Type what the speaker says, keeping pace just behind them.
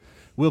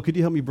Will, could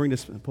you help me bring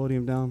this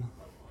podium down?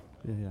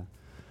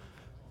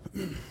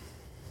 Yeah.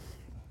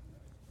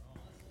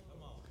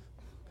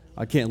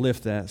 I can't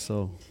lift that,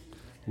 so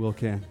Will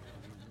can.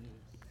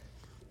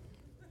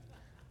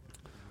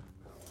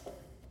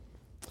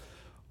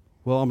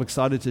 Well, I'm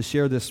excited to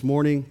share this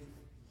morning.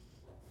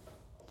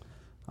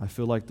 I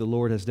feel like the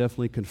Lord has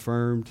definitely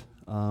confirmed.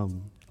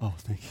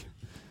 Thank you.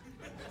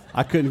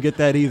 I couldn't get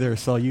that either,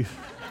 so you.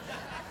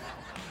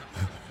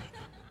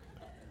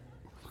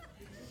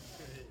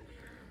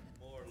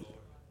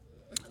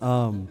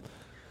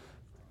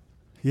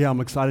 I'm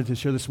excited to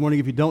share this morning.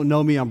 If you don't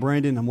know me, I'm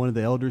Brandon. I'm one of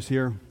the elders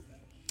here,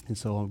 and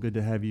so I'm good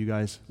to have you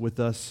guys with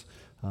us.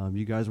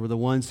 You guys were the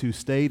ones who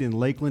stayed in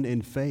Lakeland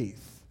in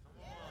faith,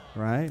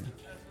 right?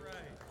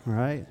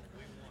 Right.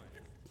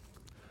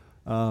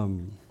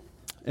 And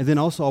then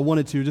also I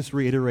wanted to just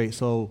reiterate,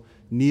 so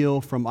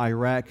Neil from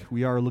Iraq,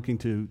 we are looking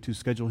to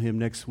schedule him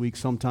next week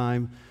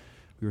sometime.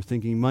 We were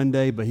thinking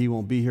Monday, but he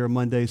won't be here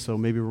Monday, so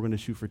maybe we're going to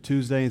shoot for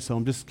Tuesday. And so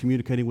I'm just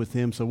communicating with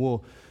him, so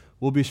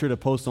we'll be sure to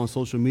post on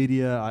social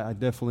media. I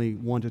definitely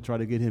want to try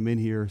to get him in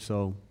here,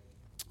 so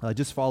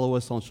just follow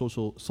us on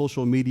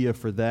social media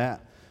for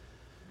that.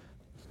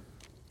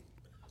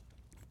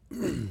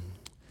 And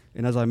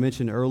as I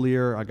mentioned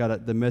earlier, I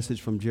got the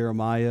message from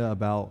Jeremiah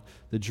about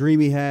the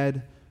dream he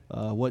had,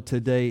 what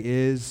today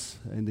is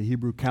in the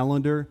Hebrew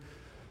calendar.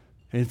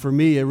 And for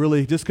me, it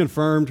really just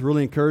confirmed,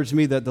 really encouraged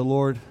me that the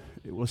Lord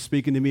was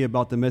speaking to me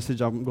about the message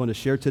I'm going to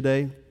share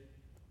today.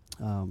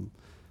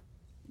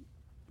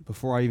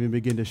 Before I even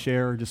begin to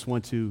share, just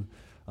want to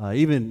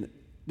even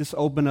just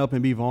open up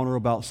and be vulnerable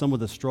about some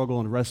of the struggle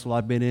and wrestle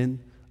I've been in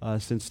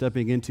since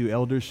stepping into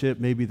eldership,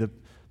 maybe the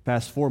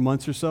past 4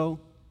 months or so.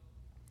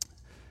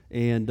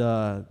 And,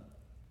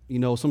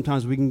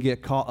 sometimes we can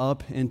get caught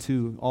up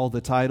into all the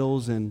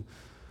titles and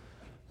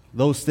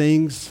those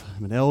things.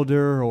 I'm an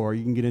elder, or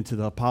you can get into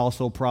the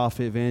apostle,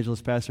 prophet,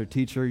 evangelist, pastor,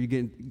 teacher. You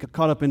get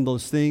caught up in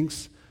those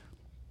things.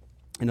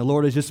 And the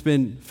Lord has just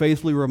been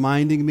faithfully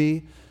reminding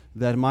me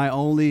that my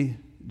only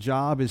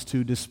job is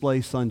to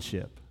display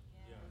sonship.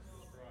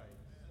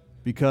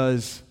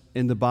 Because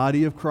in the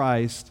body of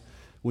Christ,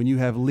 when you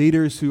have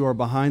leaders who are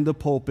behind the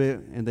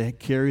pulpit and they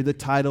carry the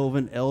title of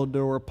an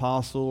elder or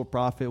apostle or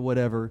prophet,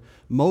 whatever,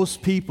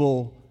 most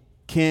people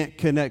can't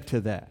connect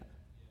to that.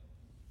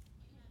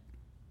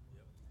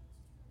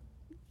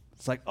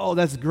 It's like, oh,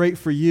 that's great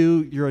for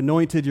you. You're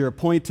anointed, you're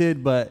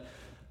appointed, but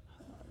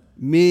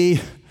me,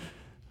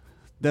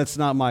 that's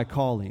not my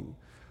calling.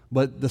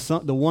 But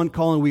the one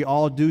calling we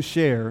all do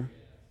share,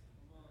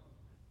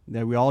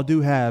 that we all do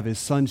have, is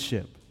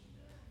sonship.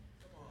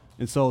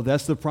 And so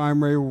that's the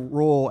primary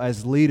role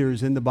as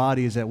leaders in the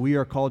body, is that we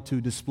are called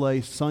to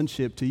display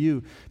sonship to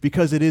you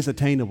because it is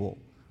attainable.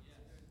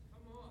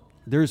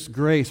 There's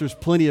grace. There's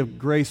plenty of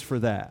grace for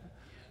that.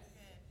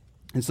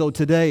 And so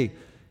today,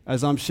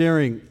 as I'm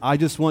sharing, I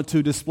just want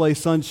to display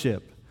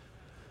sonship.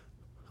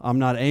 I'm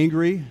not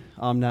angry.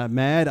 I'm not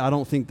mad. I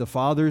don't think the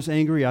Father's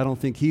angry. I don't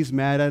think He's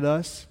mad at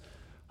us.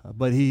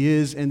 But He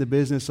is in the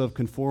business of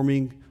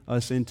conforming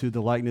us into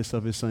the likeness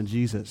of His Son,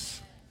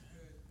 Jesus.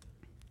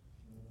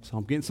 So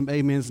I'm getting some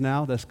amens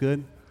now. That's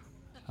good.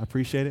 I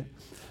appreciate it.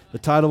 The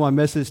title of my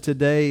message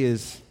today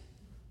is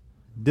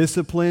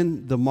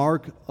Discipline, the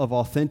Mark of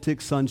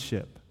Authentic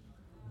Sonship.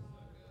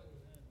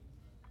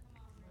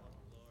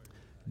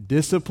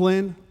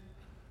 Discipline,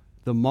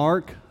 the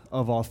mark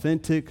of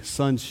authentic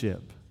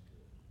sonship.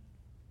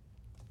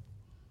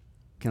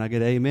 Can I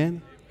get an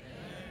amen? Amen.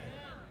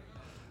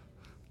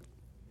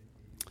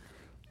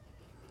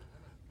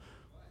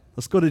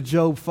 Let's go to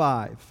Job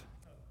 5.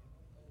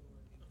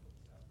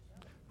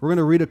 We're going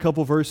to read a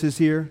couple verses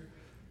here.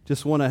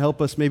 Just want to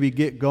help us maybe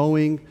get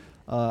going.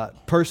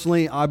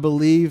 Personally, I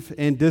believe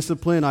in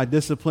discipline. I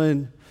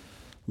discipline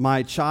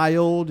my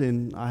child,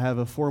 and I have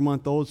a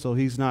 4-month-old, so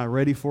he's not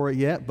ready for it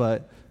yet,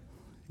 but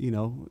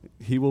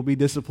he will be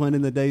disciplined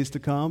in the days to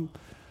come.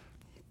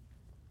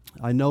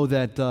 I know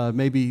that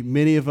maybe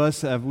many of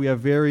us have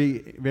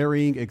very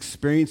varying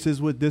experiences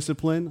with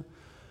discipline.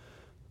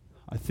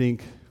 I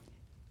think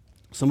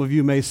some of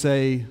you may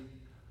say,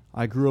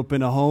 I grew up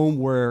in a home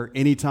where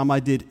anytime I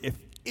did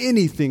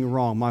anything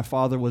wrong, my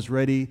father was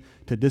ready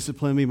to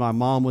discipline me. My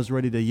mom was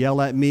ready to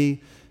yell at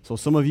me. So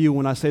some of you,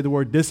 when I say the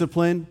word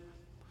discipline,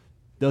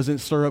 doesn't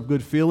stir up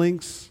good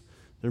feelings.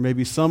 There may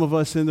be some of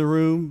us in the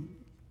room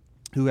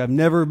who have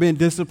never been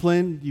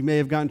disciplined. You may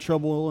have gotten in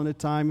trouble in a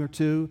time or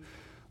two,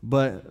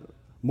 but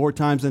more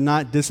times than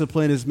not,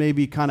 discipline is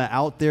maybe kind of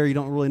out there. You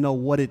don't really know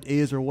what it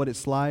is or what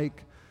it's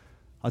like.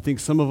 I think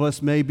some of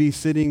us may be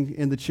sitting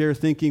in the chair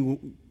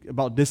thinking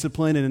about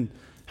discipline and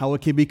how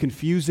it can be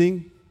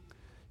confusing.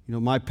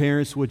 My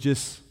parents would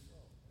just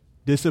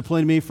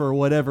discipline me for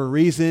whatever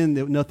reason.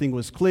 Nothing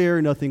was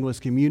clear, nothing was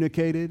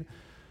communicated.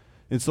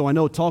 And so I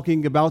know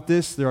talking about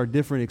this, there are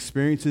different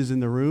experiences in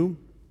the room.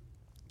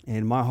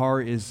 And my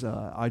heart is,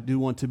 I do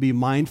want to be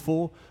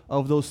mindful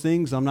of those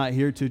things. I'm not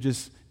here to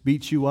just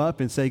beat you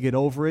up and say, get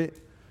over it.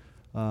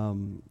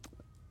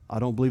 I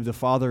don't believe the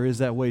Father is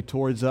that way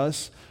towards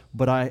us,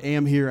 but I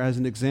am here as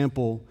an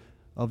example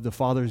of the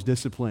Father's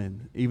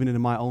discipline, even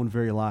in my own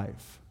very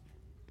life.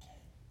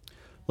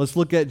 Let's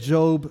look at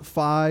Job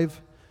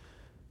 5,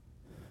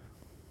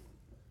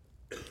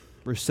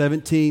 verse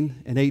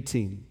 17 and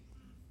 18.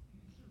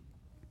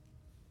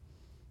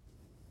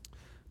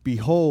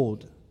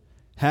 Behold,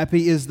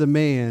 happy is the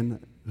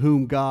man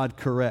whom God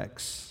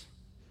corrects.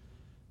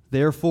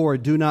 Therefore,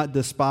 do not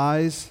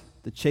despise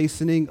the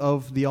chastening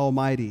of the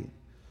Almighty,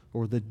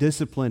 or the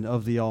discipline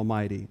of the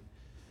Almighty.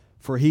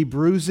 For he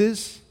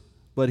bruises,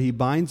 but he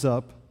binds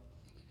up.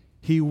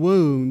 He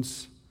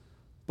wounds,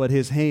 but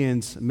his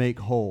hands make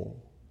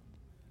whole.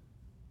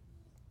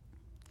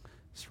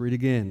 Let's read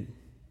again.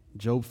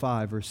 Job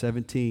 5, verse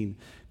 17.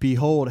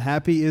 Behold,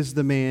 happy is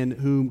the man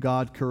whom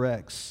God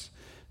corrects.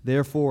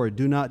 Therefore,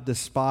 do not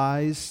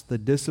despise the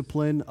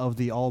discipline of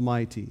the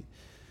Almighty.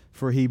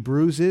 For he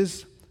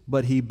bruises,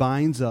 but he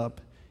binds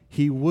up.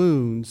 He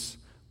wounds,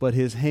 but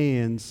his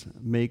hands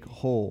make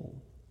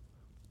whole.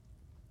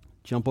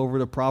 Jump over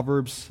to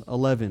Proverbs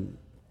 11,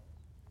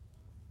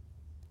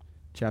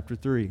 chapter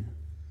 3.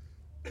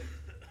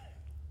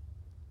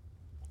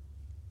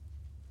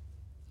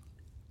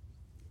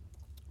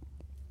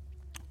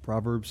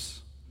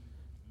 Proverbs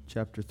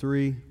chapter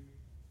 3,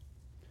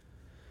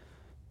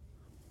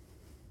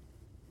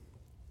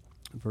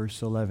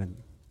 verse 11.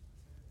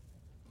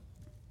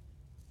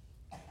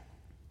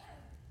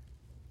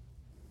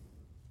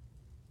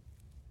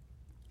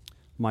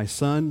 My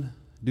son,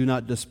 do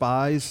not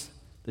despise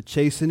the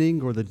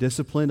chastening or the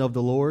discipline of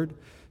the Lord,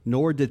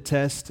 nor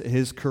detest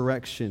his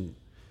correction.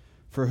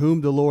 For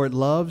whom the Lord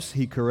loves,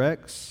 he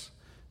corrects,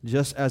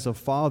 just as a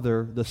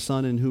father the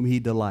son in whom he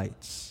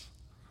delights.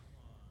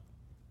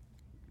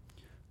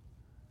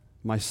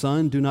 My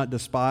son, do not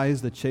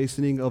despise the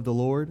chastening of the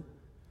Lord,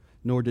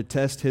 nor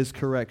detest his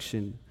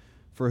correction.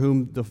 For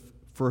whom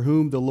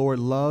the Lord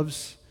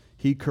loves,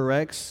 he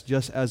corrects,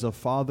 just as a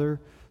father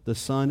the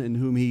son in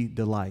whom he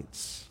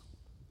delights.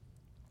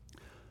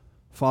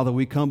 Father,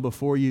 we come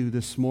before you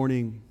this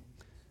morning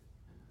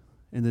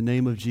in the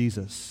name of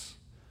Jesus.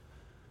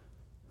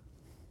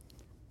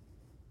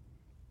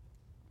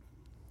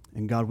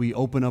 And God, we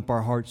open up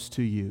our hearts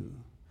to you.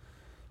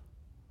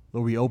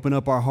 Lord, we open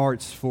up our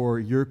hearts for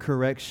your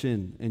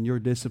correction and your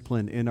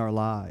discipline in our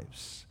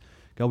lives.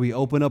 God, we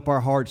open up our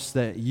hearts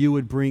that you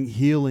would bring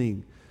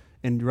healing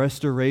and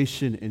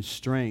restoration and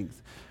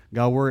strength.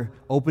 God, we're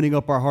opening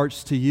up our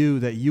hearts to you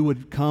that you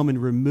would come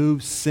and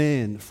remove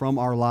sin from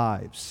our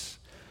lives,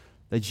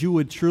 that you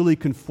would truly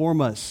conform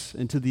us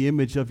into the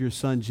image of your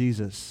Son,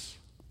 Jesus.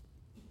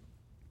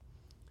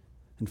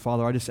 And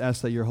Father, I just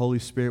ask that your Holy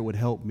Spirit would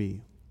help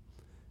me.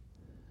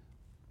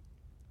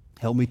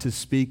 Help me to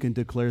speak and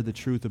declare the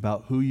truth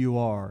about who you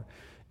are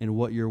and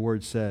what your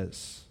word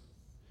says.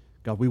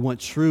 God, we want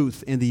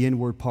truth in the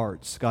inward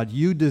parts. God,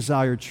 you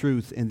desire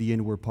truth in the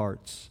inward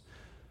parts.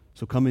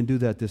 So come and do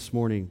that this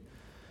morning.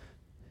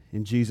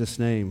 In Jesus'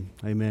 name,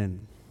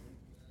 amen.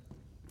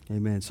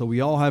 Amen. So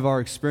we all have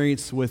our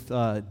experience with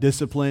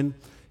discipline.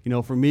 You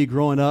know, for me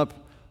growing up,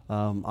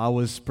 I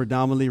was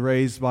predominantly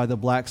raised by the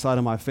black side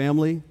of my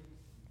family.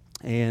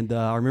 And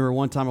I remember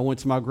one time I went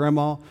to my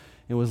grandma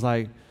and was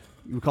like,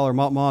 we call her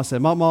Mama. I said,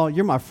 Mama,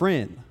 you're my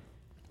friend.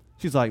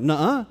 She's like,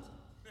 nuh-uh.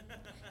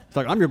 It's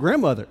like, I'm your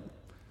grandmother.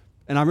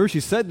 And I remember she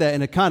said that,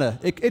 and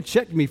it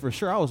checked me for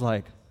sure. I was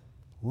like,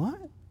 what?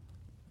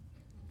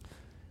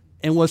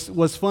 And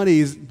what's funny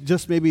is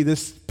just maybe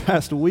this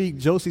past week,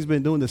 Josie's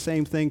been doing the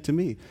same thing to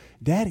me.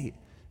 Daddy,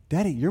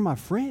 you're my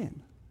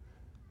friend.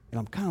 And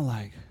I'm kind of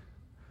like,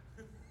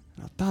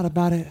 I thought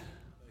about it.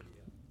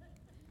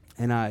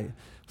 And I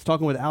was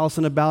talking with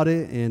Allison about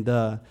it, and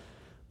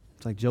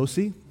it's like,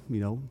 Josie,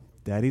 you know,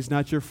 Daddy's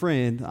not your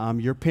friend.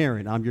 I'm your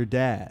parent. I'm your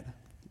dad.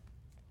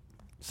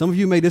 Some of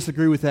you may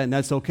disagree with that, and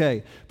that's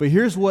okay. But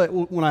here's what,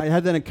 when I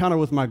had that encounter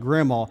with my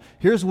grandma,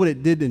 here's what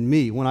it did in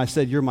me when I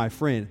said, you're my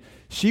friend.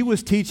 She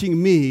was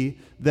teaching me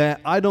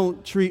that I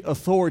don't treat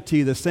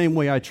authority the same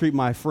way I treat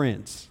my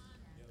friends.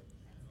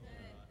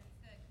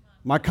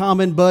 My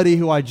common buddy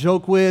who I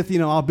joke with, you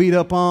know, I'll beat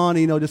up on,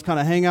 you know, just kind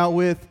of hang out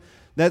with,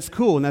 that's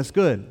cool and that's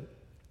good.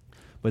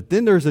 But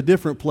then there's a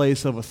different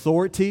place of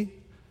authority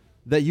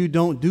that you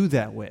don't do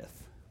that with.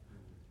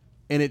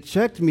 And it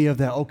checked me of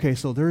that, okay,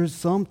 so there's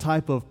some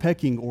type of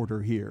pecking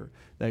order here,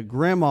 that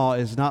grandma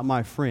is not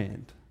my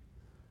friend.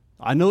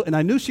 I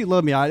knew she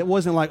loved me. It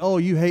wasn't like, oh,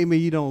 you hate me,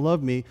 you don't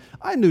love me.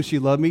 I knew she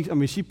loved me. I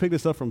mean, she picked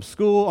us up from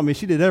school. I mean,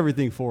 she did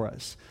everything for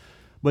us.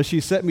 But she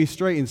set me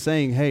straight in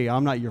saying, hey,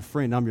 I'm not your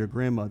friend, I'm your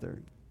grandmother.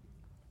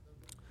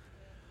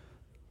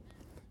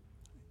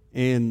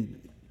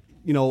 And,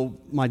 you know,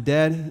 my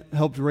dad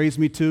helped raise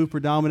me too,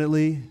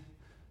 predominantly.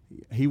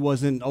 He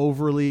wasn't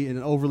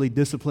an overly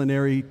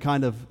disciplinary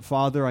kind of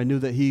father. I knew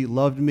that he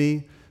loved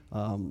me.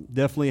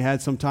 Definitely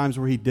had some times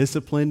where he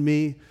disciplined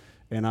me,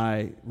 and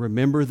I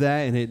remember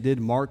that, and it did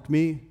mark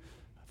me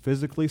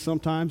physically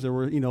sometimes. There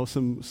were, you know,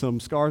 some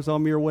scars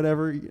on me or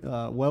whatever,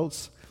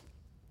 welts.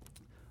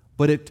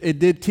 But it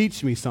did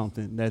teach me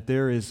something, that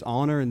there is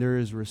honor and there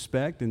is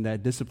respect, and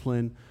that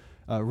discipline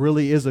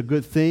really is a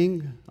good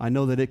thing. I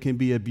know that it can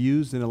be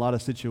abused in a lot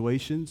of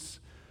situations.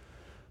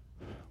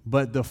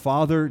 but the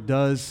Father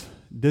does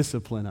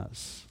discipline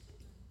us.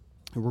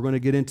 And we're going to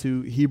get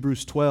into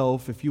Hebrews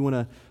 12. If you want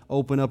to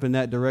open up in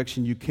that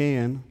direction, you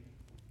can.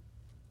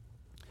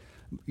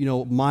 You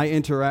know, my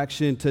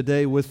interaction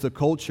today with the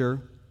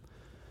culture,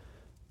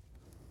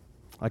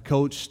 I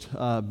coached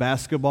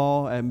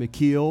basketball at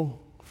McKeel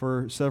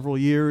for several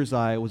years.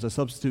 I was a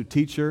substitute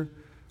teacher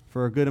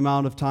for a good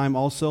amount of time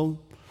also.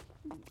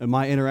 And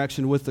my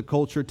interaction with the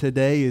culture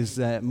today is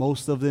that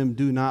most of them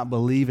do not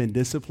believe in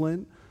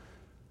discipline.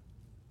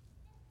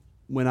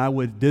 When I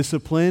would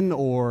discipline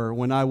or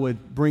when I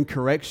would bring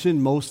correction,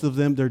 most of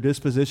them, their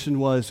disposition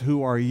was,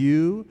 who are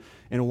you?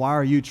 And why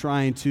are you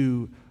trying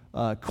to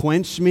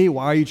quench me?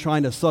 Why are you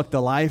trying to suck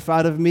the life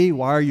out of me?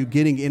 Why are you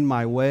getting in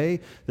my way?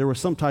 There was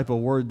some type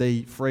of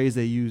phrase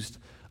they used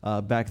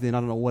back then. I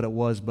don't know what it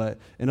was, but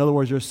in other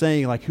words, they're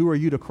saying, like, who are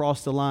you to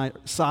cross the line?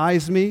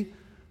 Size me?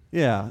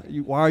 Yeah.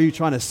 Why are you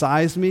trying to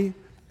size me?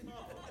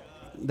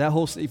 That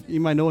whole, you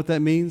might know what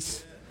that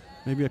means.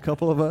 Maybe a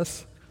couple of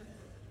us.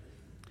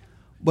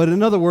 But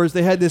in other words,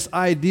 they had this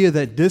idea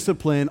that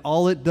discipline,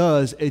 all it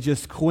does, it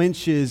just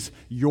quenches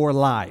your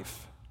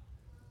life.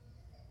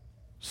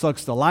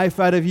 Sucks the life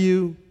out of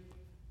you,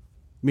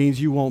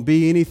 means you won't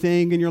be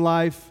anything in your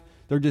life.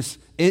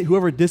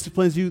 Whoever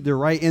disciplines you, they're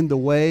right in the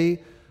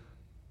way,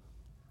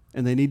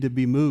 and they need to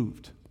be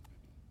moved.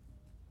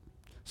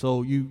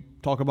 So you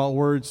talk about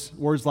words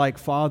like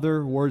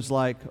father, words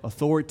like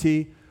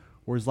authority,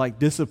 words like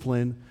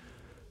discipline,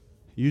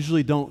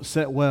 usually don't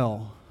set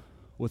well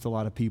with a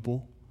lot of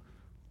people.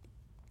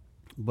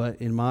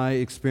 But in my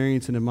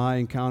experience and in my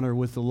encounter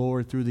with the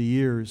Lord through the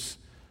years,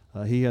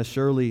 He has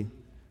surely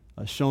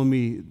shown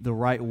me the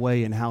right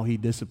way in how He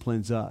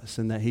disciplines us,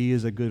 and that He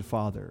is a good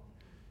Father.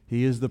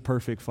 He is the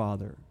perfect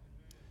Father.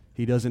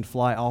 He doesn't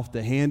fly off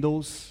the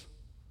handles.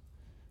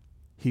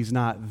 He's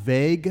not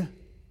vague.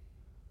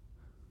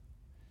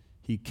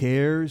 He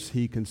cares.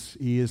 He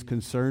is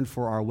concerned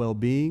for our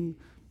well-being.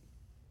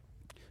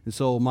 And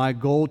so my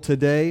goal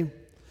today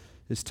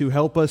is to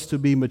help us to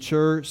be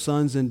mature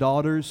sons and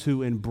daughters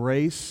who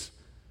embrace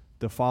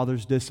the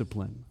Father's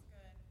discipline.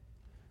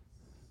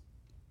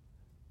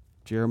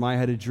 Jeremiah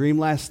had a dream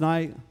last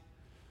night.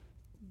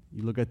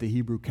 You look at the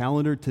Hebrew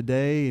calendar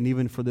today, and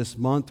even for this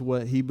month,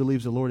 what he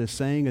believes the Lord is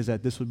saying is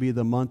that this would be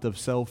the month of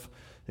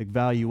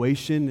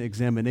self-evaluation,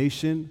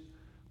 examination.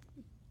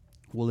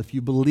 Well, if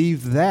you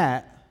believe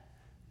that,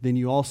 then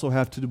you also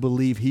have to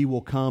believe He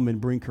will come and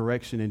bring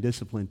correction and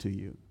discipline to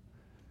you.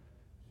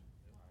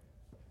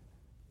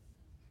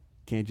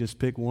 Can't just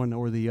pick one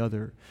or the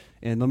other.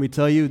 And let me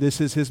tell you, this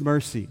is His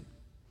mercy.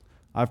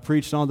 I've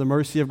preached on the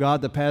mercy of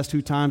God the past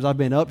 2 times I've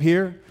been up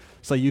here,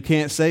 so you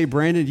can't say,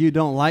 Brandon, you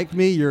don't like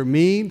me, you're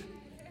mean.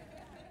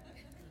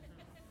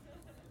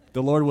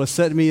 The Lord was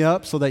setting me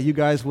up so that you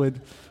guys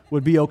would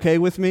be okay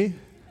with me.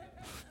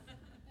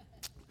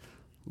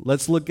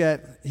 Let's look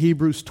at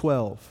Hebrews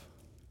 12.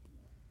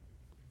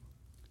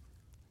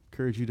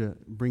 Encourage you to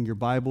bring your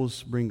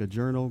Bibles, bring a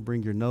journal,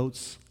 bring your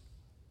notes.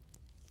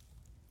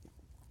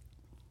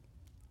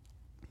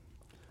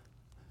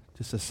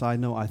 Just a side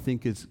note, I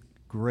think it's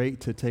great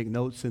to take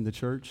notes in the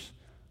church.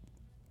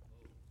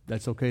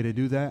 That's okay to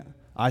do that.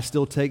 I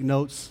still take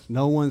notes.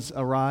 No one's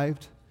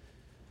arrived.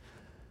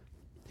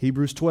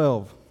 Hebrews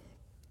 12,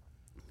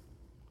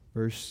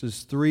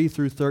 verses 3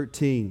 through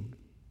 13.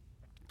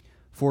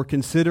 For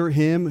consider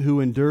Him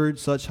who endured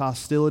such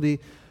hostility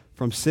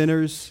from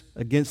sinners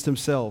against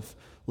Himself,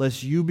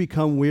 lest you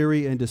become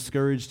weary and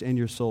discouraged in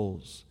your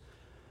souls.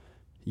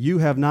 You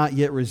have not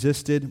yet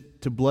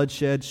resisted to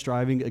bloodshed,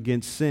 striving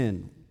against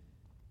sin.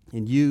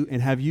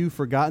 And have you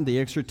forgotten the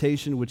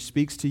exhortation which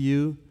speaks to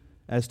you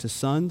as to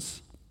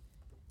sons?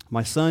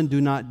 My son,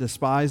 do not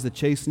despise the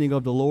chastening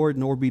of the Lord,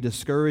 nor be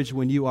discouraged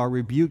when you are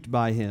rebuked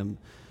by Him.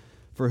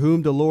 For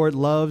whom the Lord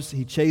loves,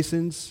 He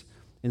chastens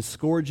and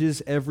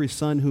scourges every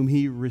son whom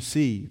He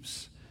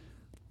receives.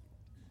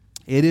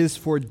 It is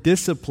for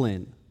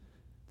discipline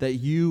that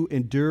you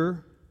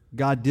endure.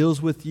 God deals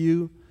with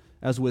you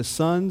as with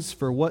sons.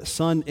 For what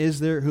son is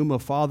there whom a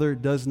father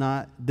does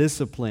not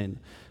discipline?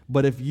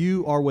 But if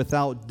you are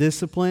without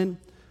discipline,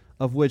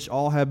 of which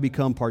all have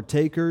become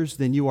partakers,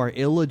 then you are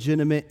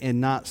illegitimate and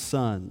not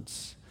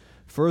sons.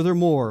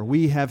 Furthermore,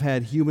 we have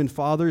had human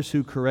fathers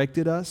who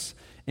corrected us,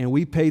 and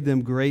we paid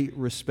them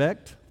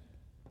respect.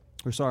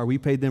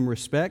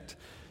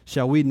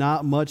 Shall we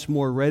not much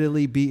more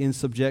readily be in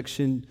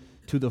subjection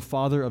to the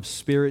Father of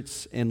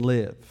spirits and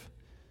live?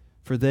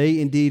 For they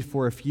indeed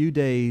for a few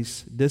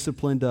days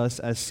disciplined us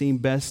as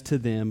seemed best to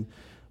them,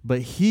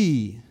 but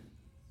He,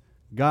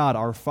 God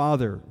our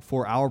Father,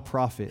 for our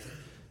profit,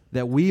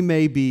 that we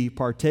may be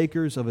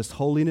partakers of His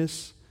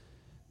holiness.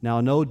 Now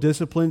no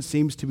discipline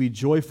seems to be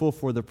joyful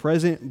for the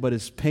present, but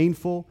is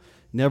painful.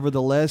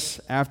 Nevertheless,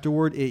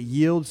 afterward it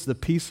yields the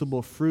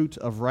peaceable fruit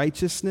of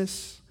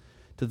righteousness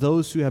to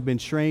those who have been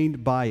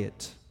trained by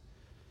it.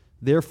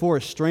 Therefore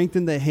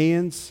strengthen the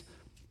hands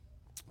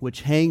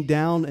which hang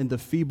down and the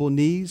feeble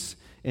knees,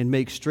 and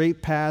make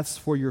straight paths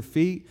for your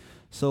feet,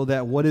 so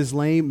that what is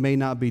lame may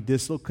not be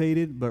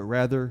dislocated, but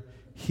rather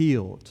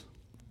healed.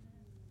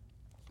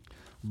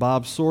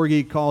 Bob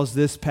Sorge calls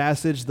this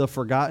passage the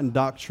forgotten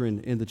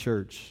doctrine in the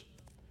church.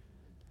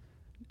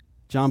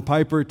 John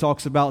Piper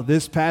talks about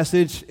this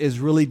passage is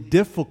really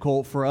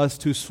difficult for us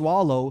to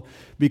swallow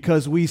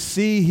because we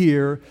see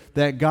here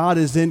that God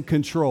is in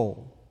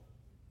control.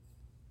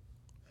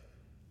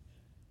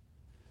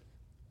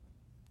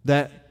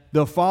 That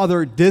the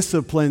Father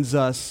disciplines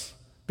us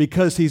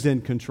because He's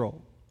in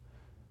control.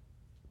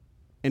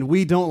 And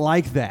we don't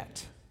like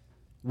that.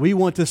 We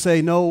want to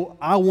say, no,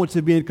 I want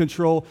to be in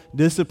control.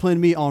 Discipline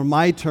me on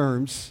my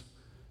terms.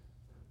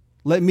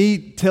 Let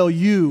me tell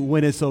you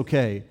when it's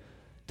okay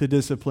to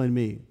discipline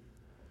me.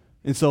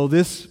 And so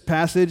this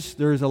passage,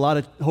 there's a lot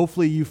of,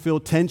 hopefully you feel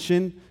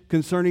tension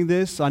concerning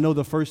this. I know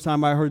the first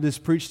time I heard this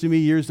preached to me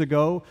years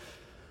ago,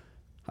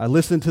 I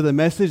listened to the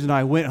message and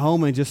I went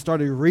home and just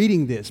started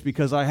reading this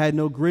because I had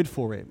no grid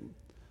for it.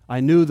 I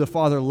knew the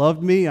Father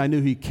loved me. I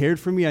knew He cared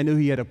for me. I knew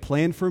He had a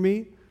plan for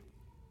me.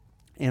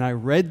 And I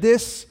read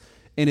this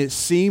and it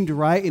seemed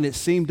right and it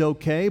seemed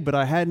okay, but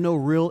I had no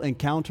real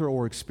encounter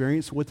or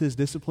experience with His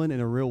discipline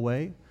in a real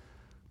way.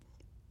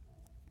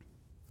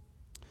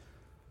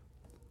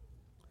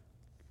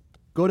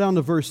 Go down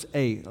to verse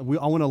 8. I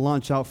want to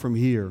launch out from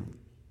here.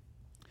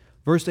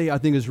 Verse 8, I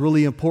think, is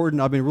really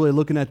important. I've been really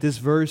looking at this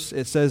verse.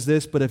 It says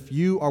this, "But if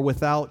you are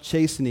without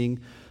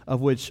chastening,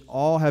 of which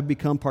all have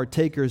become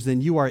partakers,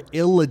 then you are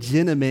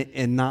illegitimate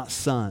and not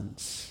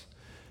sons."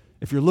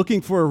 If you're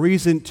looking for a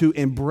reason to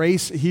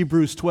embrace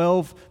Hebrews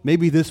 12,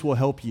 maybe this will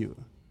help you.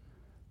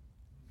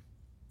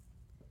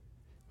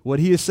 What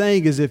he is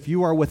saying is if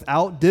you are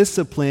without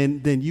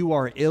discipline, then you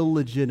are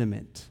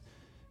illegitimate.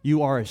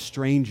 You are a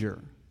stranger.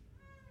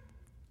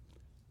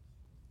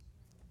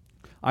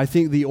 I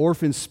think the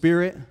orphan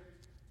spirit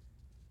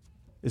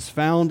is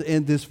found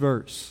in this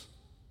verse.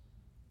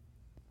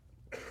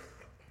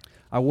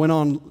 I went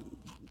on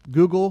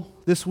Google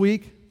this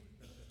week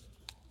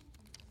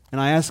and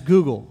I asked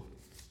Google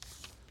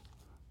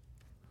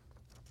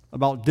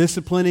about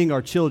disciplining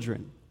our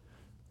children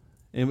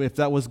and if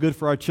that was good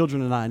for our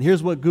children or not. And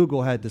here's what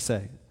Google had to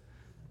say.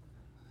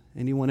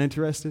 Anyone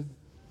interested?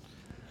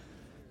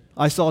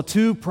 I saw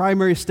two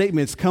primary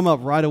statements come up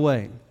right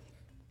away.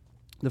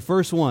 The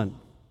first one,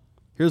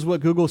 here's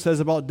what Google says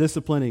about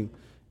disciplining.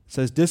 It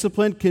says,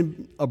 discipline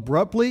can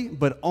abruptly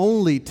but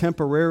only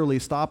temporarily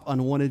stop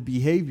unwanted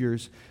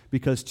behaviors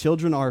because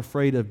children are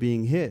afraid of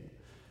being hit.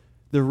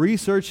 The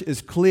research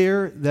is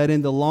clear that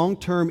in the long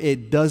term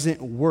it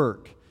doesn't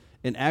work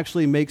and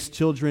actually makes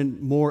children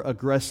more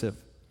aggressive.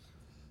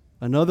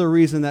 Another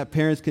reason that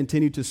parents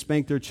continue to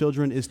spank their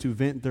children is to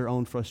vent their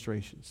own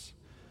frustrations.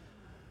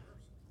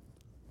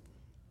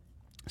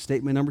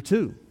 Statement number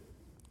 2.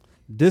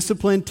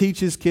 Discipline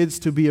teaches kids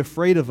to be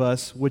afraid of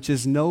us, which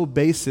is no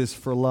basis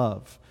for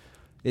love.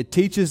 It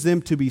teaches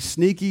them to be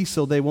sneaky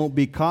so they won't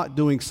be caught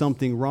doing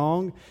something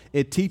wrong.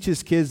 It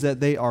teaches kids that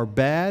they are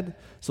bad,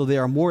 so they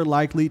are more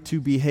likely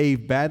to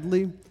behave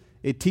badly.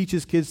 It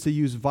teaches kids to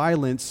use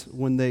violence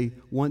when they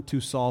want to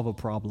solve a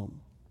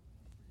problem.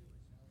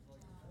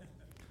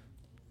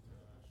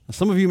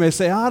 Some of you may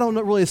say, I don't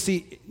really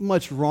see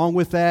much wrong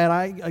with that.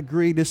 I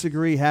agree,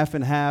 disagree, half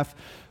and half.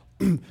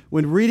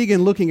 When reading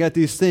and looking at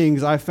these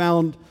things, I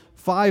found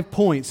 5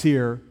 points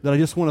here that I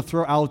just want to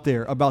throw out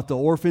there about the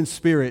orphan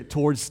spirit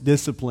towards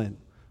discipline.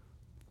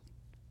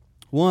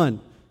 1,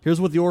 here's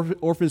what the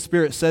orphan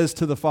spirit says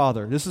to the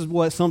Father. This is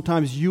what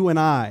sometimes you and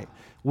I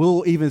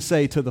will even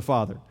say to the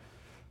Father.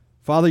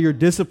 Father, your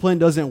discipline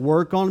doesn't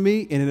work on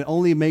me, and it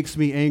only makes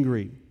me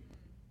angry.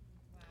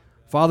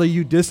 Father,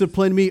 you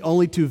discipline me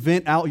only to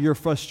vent out your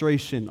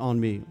frustration on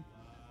me.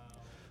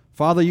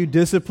 Father, you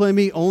discipline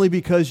me only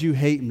because you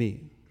hate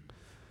me.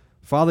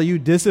 Father, you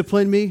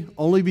discipline me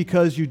only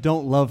because you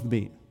don't love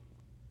me.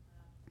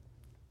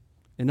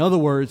 In other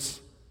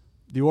words,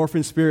 the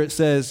orphan spirit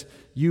says,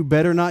 you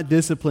better not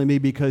discipline me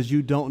because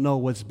you don't know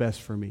what's best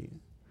for me.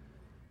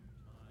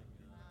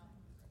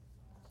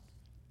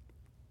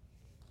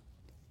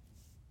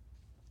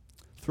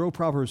 Throw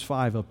Proverbs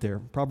 5 up there.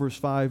 Proverbs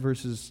 5,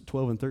 verses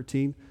 12 and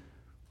 13.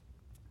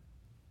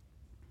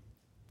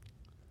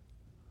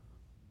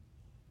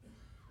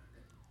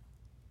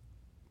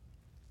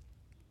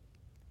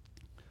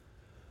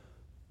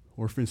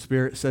 Orphan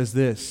spirit says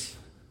this,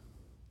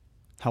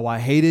 how I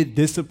hated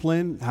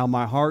discipline, how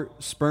my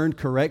heart spurned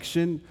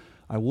correction.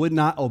 I would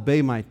not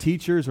obey my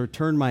teachers or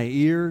turn my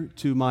ear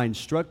to my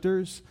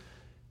instructors,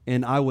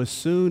 and I was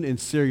soon in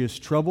serious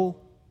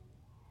trouble.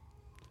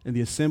 In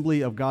the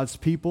assembly of God's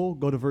people,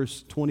 go to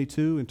verse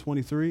 22 and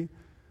 23.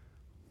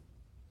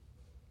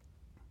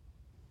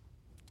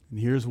 And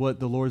here's what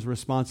the Lord's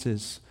response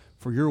is.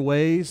 For your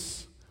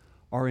ways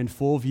are in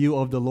full view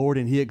of the Lord,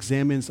 and He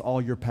examines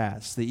all your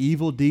paths. The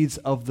evil deeds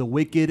of the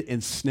wicked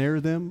ensnare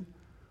them.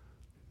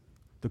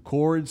 The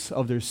cords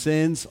of their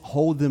sins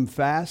hold them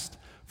fast.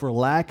 For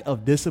lack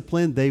of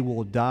discipline, they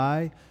will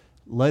die,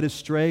 led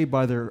astray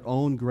by their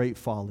own great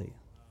folly.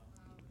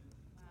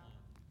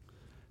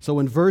 So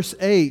in verse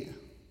 8,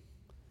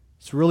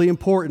 it's really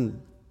important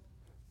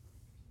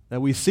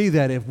that we see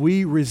that if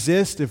we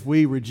resist, if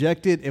we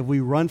reject it, if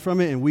we run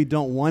from it and we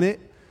don't want it,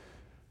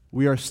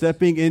 We are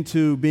stepping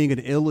into being an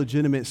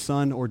illegitimate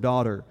son or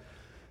daughter.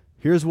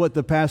 Here's what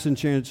the Passion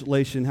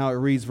Translation, how it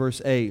reads,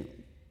 verse 8.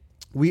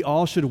 We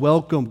all should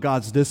welcome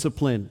God's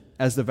discipline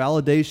as the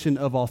validation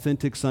of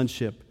authentic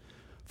sonship.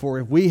 For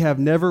if we have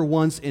never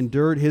once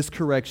endured his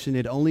correction,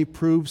 it only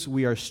proves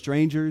we are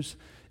strangers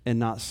and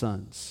not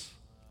sons.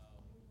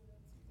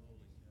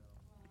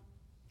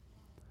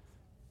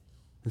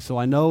 And so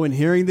I know in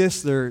hearing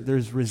this,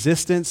 there's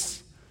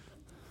resistance.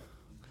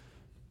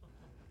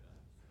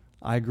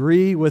 I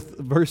agree with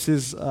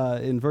verses,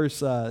 in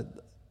verse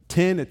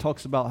 10, it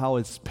talks about how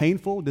it's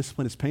painful.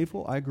 Discipline is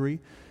painful. I agree.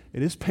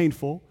 It is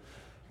painful.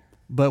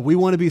 But we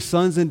want to be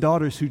sons and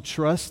daughters who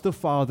trust the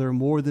Father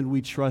more than we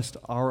trust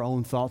our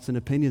own thoughts and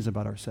opinions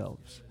about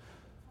ourselves.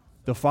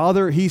 The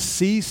Father, he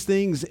sees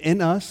things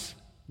in us,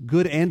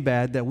 good and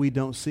bad, that we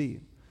don't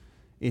see.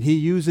 And he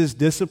uses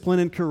discipline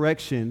and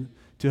correction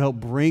to help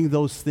bring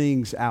those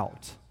things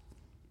out.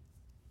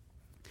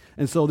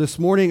 And so this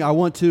morning, I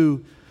want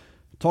to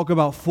talk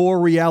about 4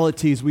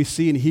 realities we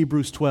see in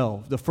Hebrews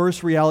 12. The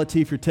first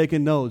reality, if you're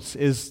taking notes,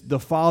 is the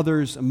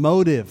Father's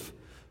motive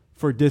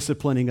for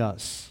disciplining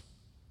us.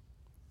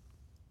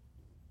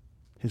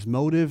 His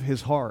motive,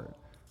 his heart.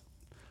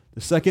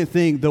 The second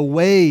thing, the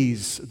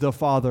ways the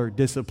Father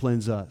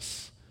disciplines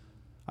us.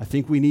 I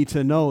think we need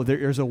to know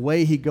there's a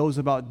way he goes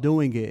about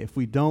doing it. If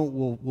we don't,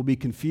 we'll be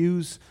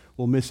confused,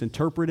 we'll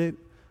misinterpret it,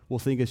 we'll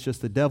think it's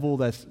just the devil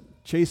that's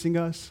chasing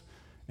us,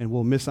 and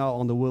we'll miss out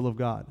on the will of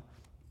God.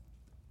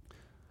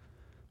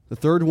 The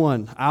third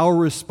one, our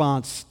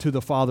response to the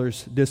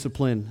Father's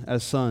discipline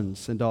as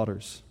sons and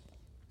daughters.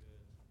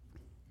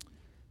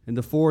 And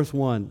the fourth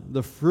one,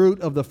 the fruit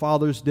of the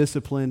Father's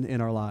discipline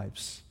in our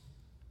lives.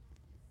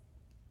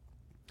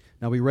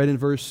 Now we read in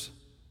verse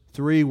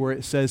 3 where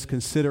it says,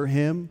 consider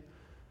him.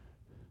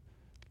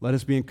 Let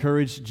us be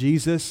encouraged.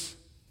 Jesus,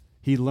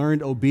 he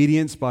learned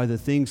obedience by the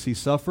things he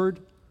suffered.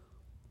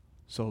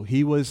 So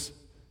he was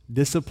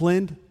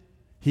disciplined.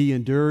 He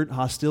endured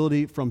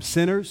hostility from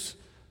sinners.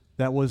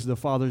 That was the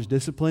Father's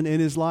discipline in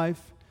his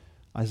life.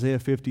 Isaiah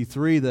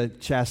 53, the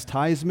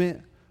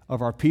chastisement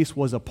of our peace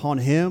was upon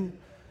him.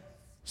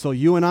 So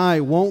you and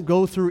I won't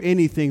go through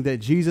anything that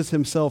Jesus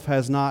himself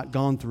has not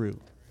gone through.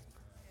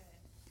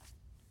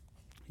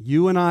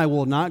 You and I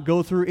will not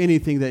go through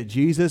anything that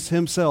Jesus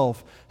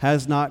himself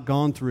has not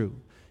gone through.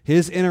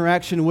 His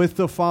interaction with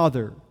the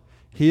Father,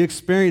 he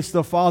experienced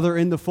the Father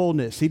in the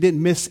fullness. He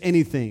didn't miss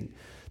anything.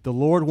 The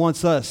Lord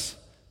wants us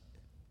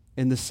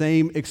in the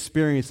same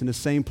experience, in the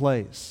same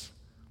place.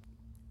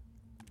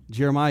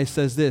 Jeremiah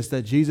says this,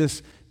 that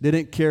Jesus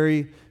didn't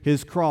carry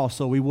his cross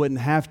so we wouldn't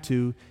have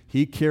to.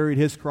 He carried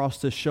his cross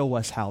to show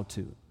us how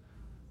to.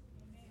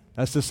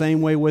 That's the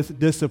same way with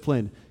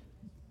discipline.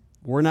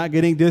 We're not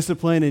getting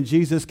disciplined and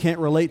Jesus can't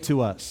relate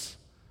to us.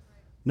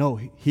 No,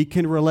 he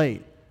can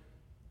relate.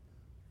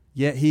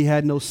 Yet he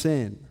had no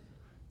sin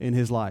in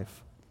his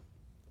life.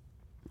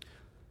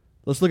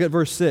 Let's look at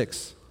verse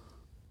 6.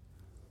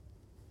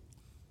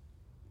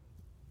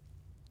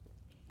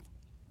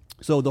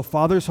 So the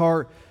Father's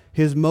heart,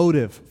 his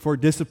motive for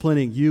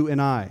disciplining you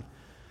and I.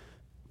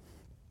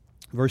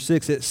 Verse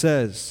 6, it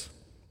says,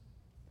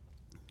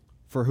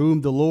 for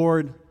whom the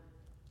Lord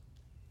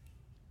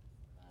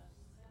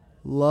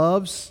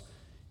loves,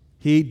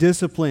 he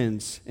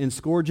disciplines and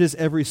scourges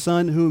every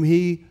son whom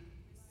he...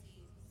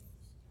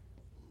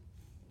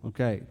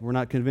 Okay, we're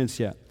not convinced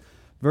yet.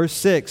 Verse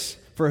 6,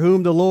 for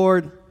whom the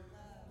Lord,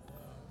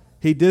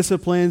 he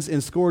disciplines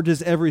and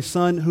scourges every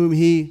son whom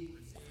he...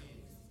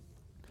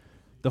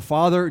 The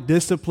Father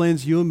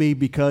disciplines you and me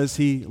because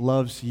he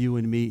loves you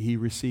and me. He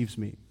receives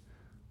me.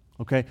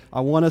 Okay,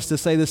 I want us to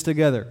say this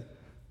together.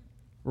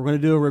 We're going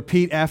to do a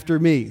repeat after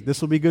me. This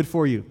will be good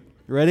for you.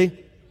 You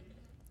ready?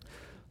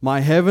 My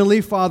heavenly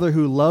Father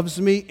who loves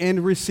me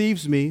and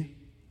receives me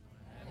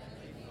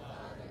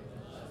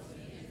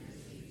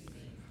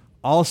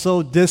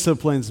also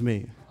disciplines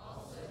me.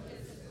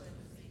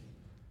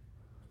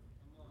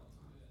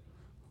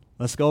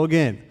 Let's go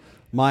again.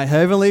 My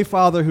heavenly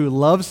Father who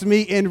loves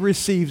me and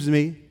receives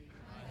me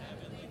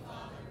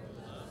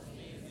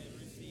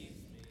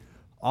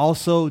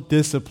also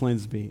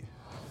disciplines me.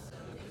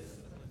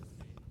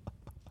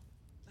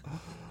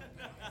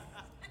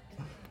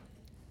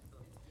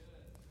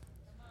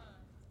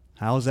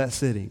 How's that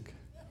sitting?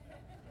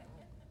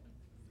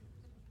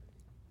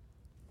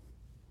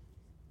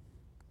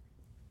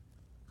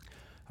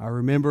 I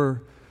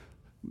remember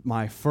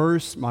my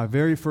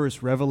very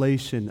first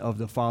revelation of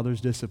the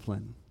Father's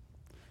discipline.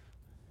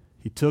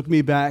 He took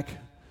me back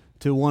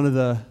to one of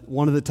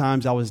the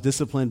times I was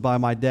disciplined by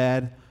my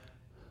dad.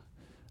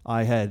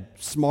 I had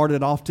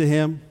smarted off to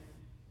him,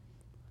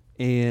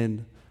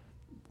 and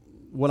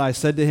what I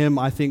said to him,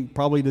 I think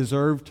probably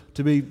deserved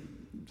to be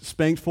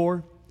spanked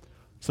for.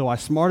 So I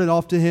smarted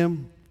off to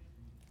him,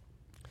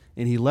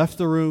 and he left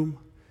the room,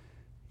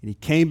 and he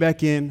came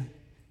back in, and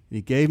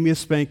he gave me a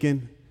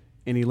spanking,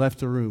 and he left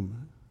the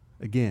room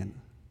again.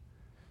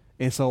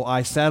 And so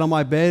I sat on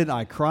my bed,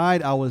 I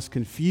cried, I was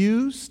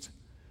confused.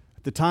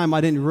 At the time,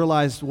 I didn't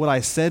realize what I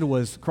said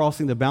was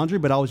crossing the boundary,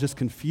 but I was just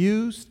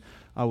confused.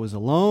 I was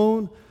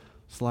alone.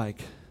 It's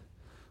like,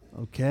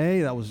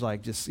 okay, that was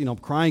like just,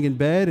 crying in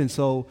bed. And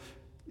so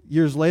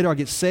years later, I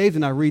get saved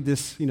and I read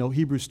this,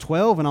 Hebrews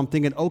 12, and I'm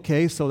thinking,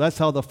 okay, so that's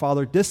how the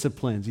Father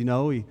disciplines.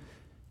 You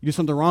do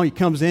something wrong, he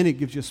comes in, he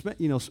gives you,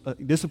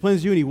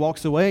 disciplines you, and he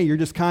walks away, and you're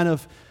just kind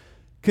of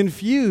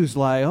confused,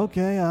 like,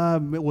 okay,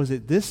 was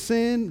it this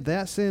sin,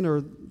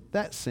 or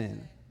that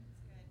sin?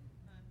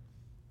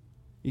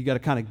 You got to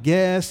kind of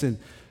guess and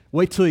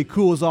wait till he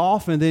cools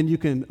off, and then you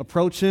can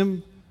approach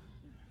him.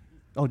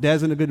 Oh,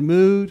 Dad's in a good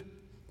mood.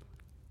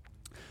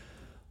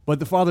 But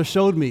the Father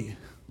showed me.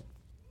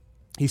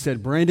 He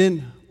said,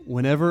 Brandon,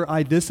 whenever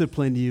I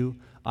discipline you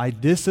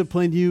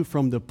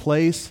from the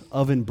place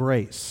of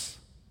embrace.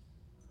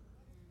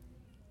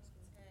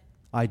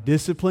 I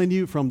discipline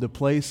you from the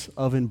place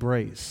of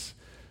embrace.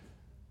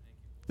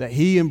 That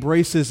he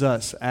embraces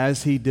us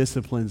as he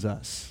disciplines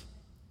us.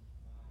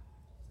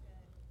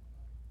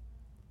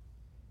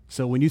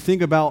 So when you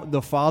think about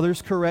the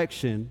Father's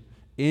correction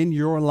in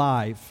your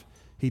life,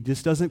 he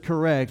just doesn't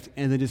correct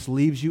and then just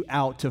leaves you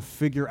out to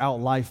figure out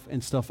life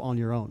and stuff on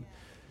your own.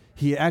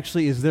 He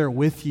actually is there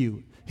with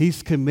you.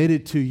 He's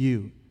committed to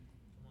you.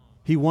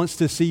 He wants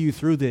to see you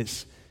through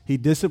this. He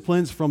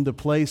disciplines from the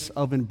place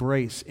of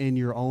embrace in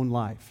your own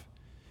life.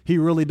 He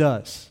really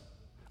does.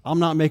 I'm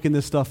not making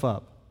this stuff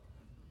up.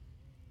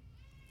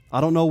 I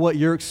don't know what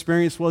your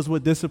experience was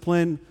with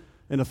discipline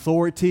and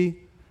authority,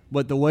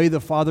 but the way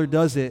the Father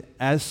does it,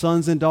 as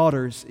sons and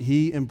daughters,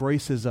 he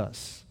embraces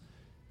us.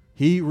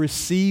 He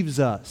receives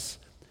us.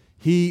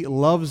 He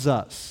loves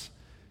us.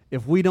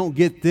 If we don't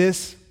get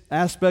this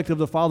aspect of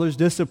the Father's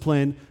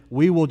discipline,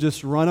 we will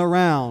just run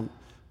around,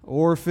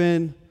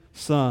 orphan,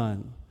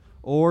 son,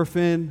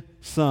 orphan,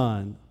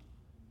 son.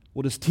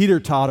 We'll just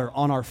teeter-totter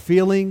on our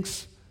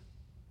feelings.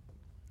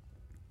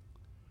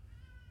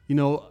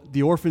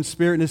 The orphan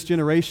spirit in this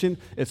generation,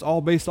 it's all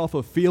based off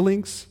of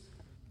feelings.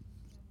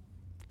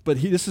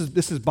 But this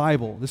is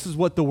Bible. This is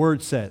what the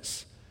Word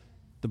says.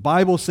 The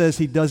Bible says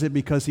he does it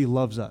because he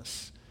loves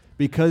us,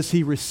 because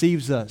he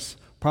receives us.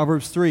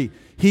 Proverbs 3,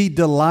 he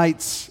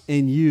delights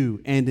in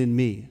you and in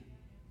me.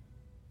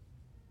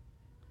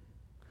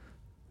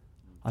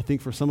 I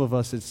think for some of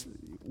us,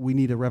 we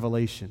need a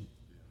revelation.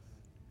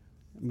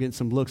 I'm getting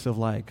some looks of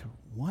like,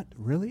 what,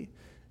 really?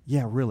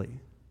 Yeah, really.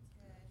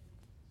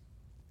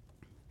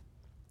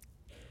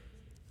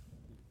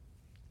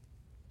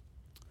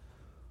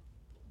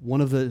 One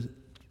of the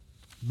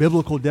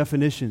biblical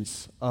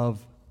definitions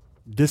of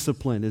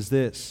discipline is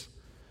this.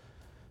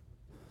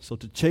 So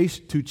to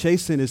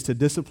chasten is to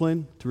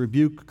discipline, to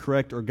rebuke,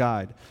 correct, or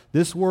guide.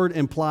 This word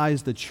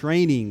implies the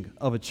training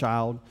of a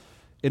child.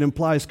 It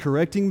implies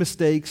correcting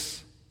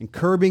mistakes and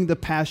curbing the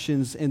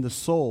passions in the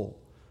soul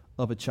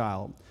of a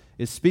child.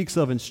 It speaks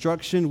of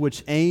instruction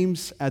which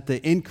aims at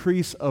the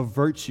increase of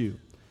virtue.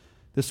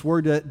 This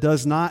word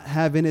does not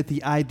have in it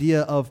the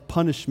idea of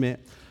punishment,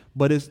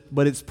 but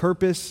its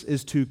purpose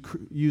is to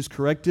use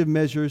corrective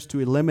measures to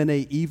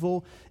eliminate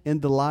evil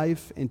in the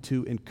life and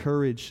to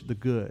encourage the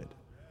good.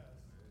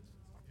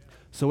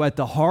 So at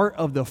the heart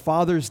of the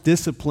Father's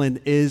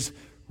discipline is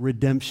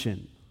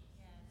redemption.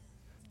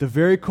 The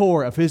very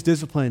core of his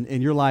discipline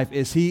in your life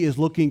is he is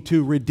looking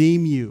to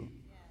redeem you.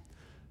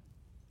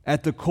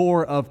 At the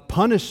core of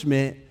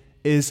punishment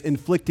is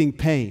inflicting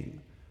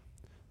pain.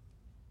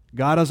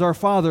 God as our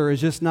Father is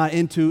just not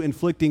into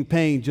inflicting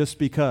pain just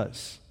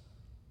because.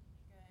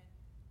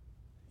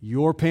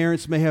 Your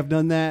parents may have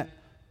done that.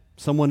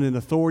 Someone in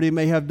authority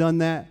may have done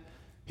that.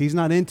 He's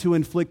not into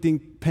inflicting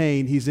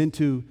pain. He's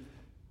into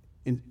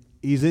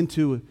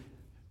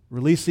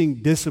releasing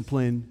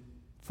discipline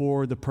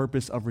for the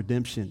purpose of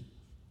redemption.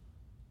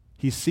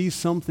 He sees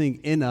something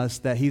in us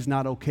that he's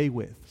not okay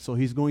with, so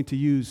he's going to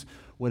use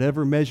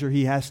whatever measure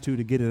he has to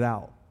get it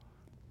out.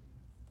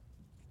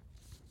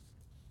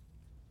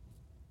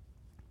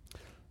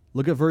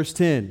 Look at verse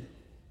 10.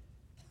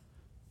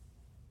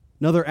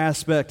 Another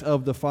aspect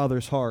of the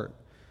Father's heart.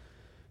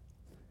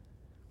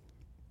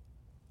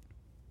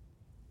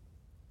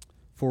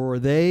 For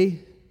they,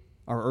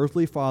 our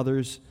earthly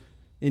fathers,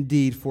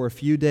 indeed, for a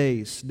few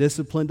days,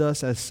 disciplined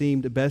us as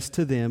seemed best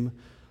to them,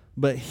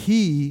 but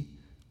he,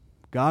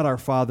 God our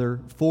Father,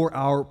 for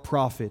our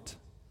profit.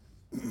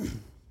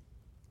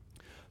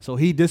 So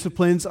he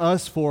disciplines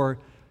us for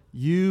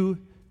you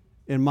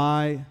and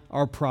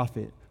our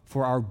profit,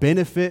 for our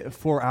benefit,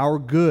 for our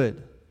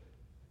good,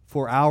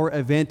 for our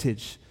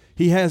advantage.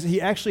 He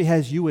actually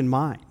has you in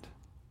mind.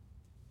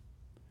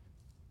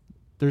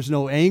 There's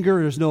no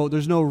anger, there's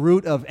no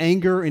root of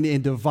anger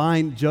in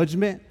divine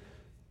judgment.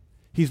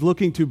 He's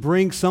looking to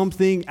bring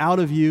something out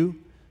of you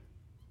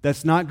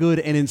that's not good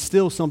and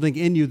instill something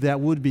in you that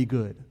would be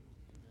good.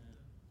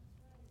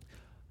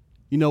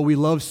 We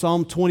love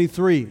Psalm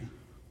 23.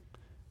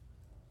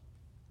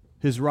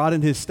 His rod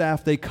and his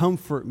staff, they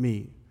comfort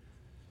me.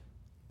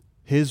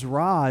 His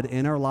rod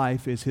in our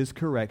life is his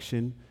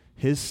correction.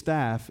 His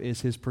staff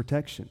is his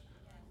protection.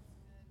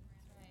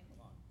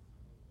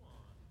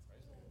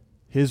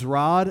 His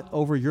rod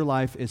over your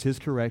life is his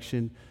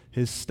correction.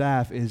 His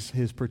staff is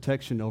his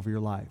protection over your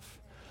life.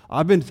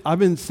 I've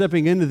been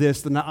stepping into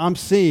this, and I'm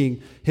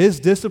seeing his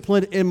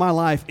discipline in my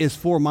life is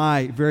for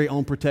my very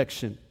own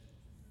protection.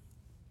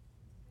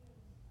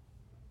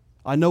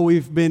 I know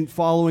we've been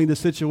following the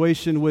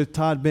situation with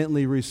Todd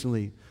Bentley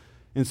recently,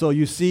 and so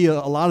you see a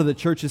lot of the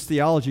church's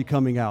theology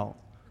coming out.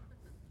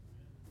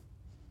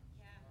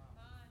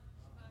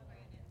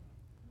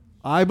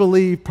 I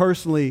believe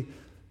personally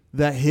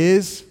that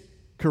his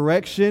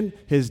correction,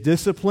 his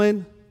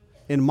discipline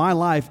in my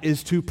life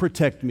is to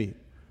protect me.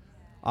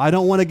 I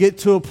don't want to get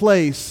to a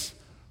place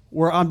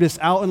where I'm just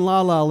out in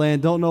la la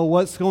land, don't know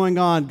what's going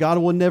on. God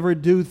will never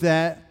do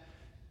that.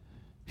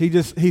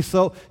 He's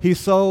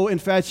so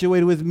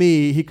infatuated with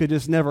me, he could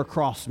just never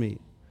cross me.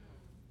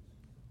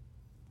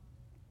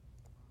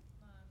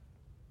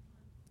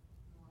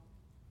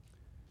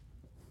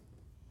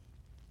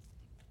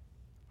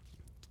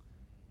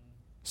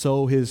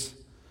 So his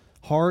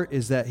heart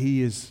is that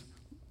he's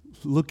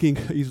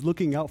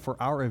looking out for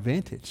our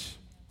advantage.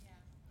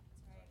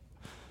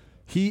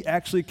 He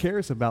actually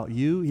cares about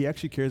you. He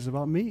actually cares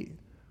about me.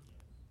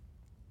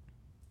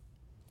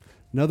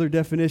 Another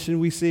definition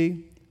we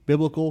see,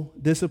 biblical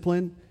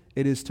discipline,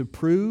 it is to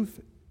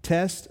prove,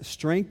 test,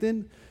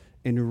 strengthen,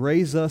 and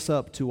raise us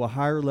up to a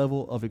higher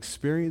level of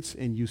experience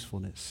and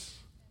usefulness.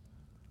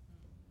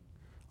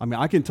 I mean,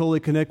 I can totally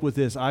connect with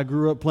this. I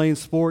grew up playing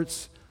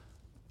sports.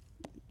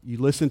 You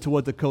listen to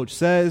what the coach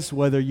says,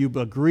 whether you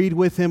agreed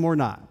with him or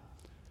not.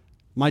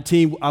 My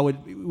team,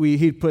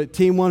 he'd put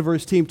team 1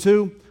 versus team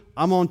 2.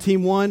 I'm on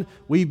team 1.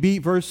 We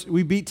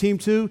beat team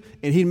 2,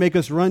 and he'd make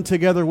us run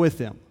together with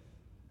them.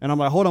 And I'm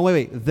like, hold on,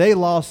 wait. They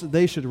lost.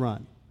 They should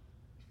run.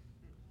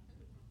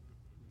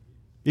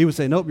 He would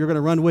say, nope, you're going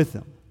to run with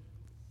them.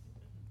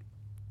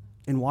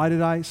 And why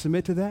did I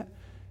submit to that?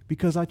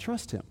 Because I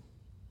trust him.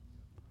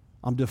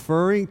 I'm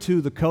deferring to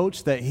the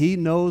coach that he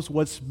knows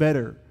what's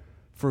better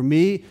for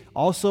me.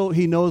 Also,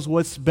 he knows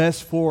what's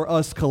best for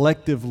us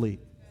collectively.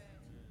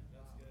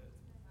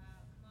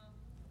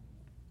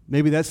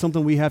 Maybe that's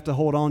something we have to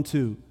hold on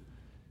to,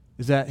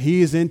 is that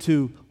he is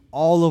into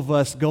all of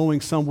us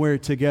going somewhere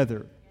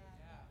together.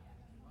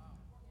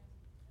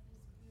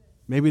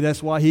 Maybe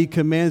that's why he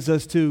commands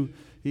us to,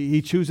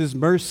 he chooses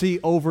mercy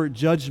over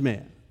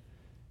judgment.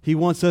 He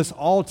wants us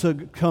all to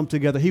come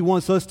together. He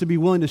wants us to be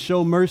willing to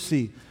show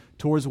mercy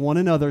towards one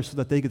another so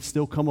that they could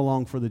still come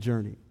along for the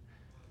journey.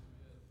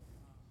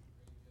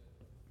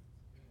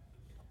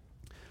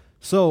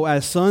 So,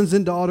 as sons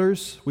and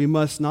daughters, we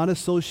must not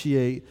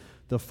associate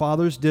the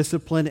Father's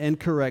discipline and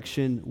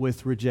correction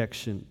with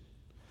rejection,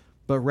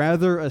 but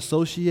rather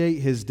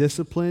associate his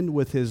discipline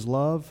with his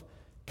love,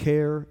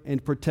 care,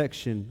 and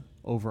protection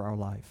over our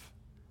life.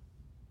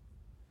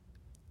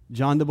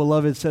 John the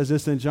Beloved says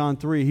this in John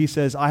 3. He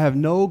says, I have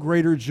no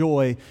greater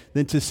joy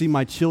than to see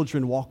my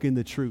children walk in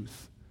the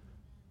truth.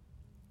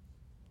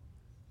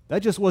 That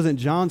just wasn't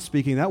John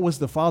speaking. That was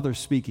the Father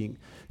speaking.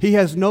 He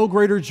has no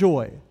greater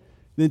joy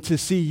than to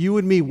see you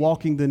and me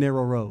walking the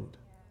narrow road.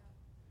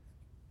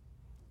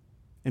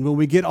 And when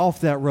we get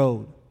off that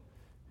road,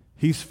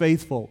 he's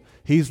faithful,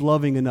 he's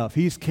loving enough,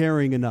 he's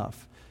caring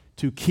enough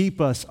to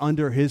keep us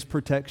under his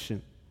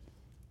protection.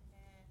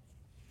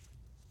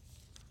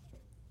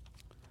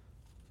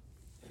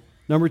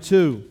 Number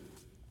 2,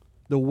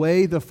 the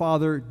way the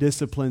Father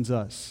disciplines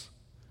us.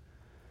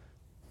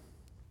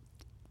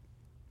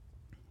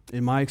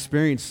 In my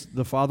experience,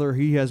 the Father,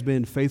 he has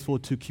been faithful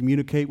to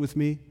communicate with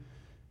me.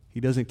 He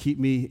doesn't keep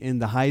me in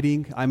the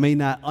hiding. I may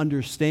not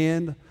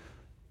understand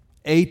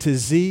A to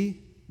Z,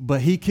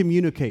 but he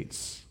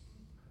communicates.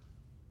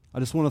 I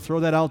just want to throw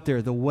that out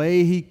there. The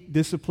way he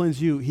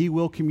disciplines you, he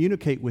will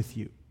communicate with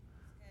you.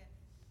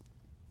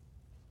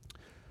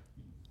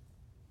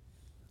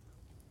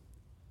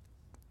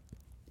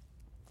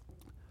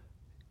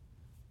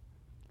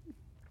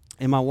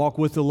 In my walk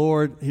with the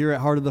Lord here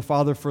at Heart of the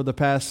Father for the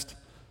past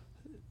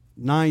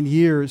 9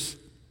 years,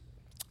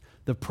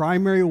 the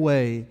primary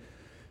way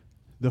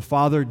the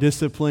Father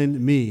disciplined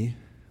me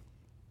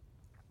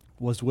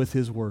was with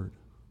his word.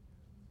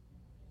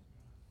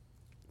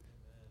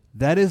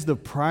 That is the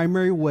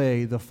primary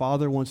way the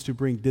Father wants to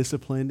bring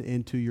discipline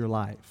into your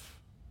life.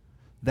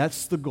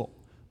 That's the goal.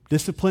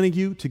 Disciplining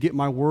you to get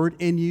my word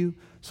in you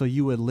so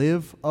you would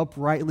live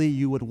uprightly,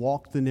 you would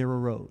walk the narrow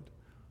road.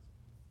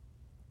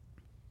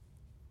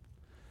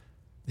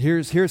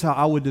 Here's how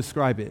I would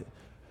describe it.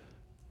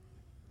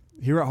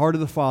 Here at Heart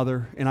of the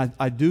Father, and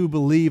I do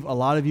believe a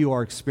lot of you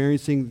are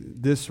experiencing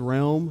this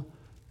realm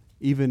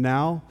even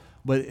now,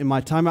 but in my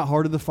time at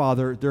Heart of the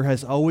Father, there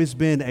has always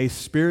been a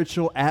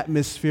spiritual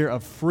atmosphere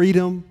of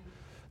freedom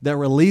that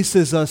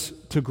releases us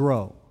to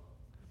grow.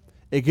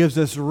 It gives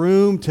us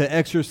room to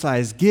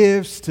exercise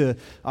gifts,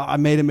 I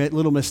made a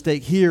little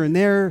mistake here and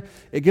there.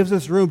 It gives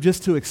us room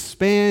just to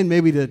expand,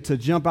 maybe to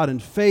jump out in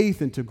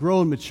faith and to grow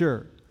and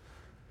mature.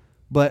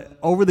 But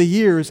over the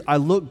years, I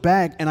look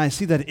back and I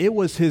see that it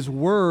was his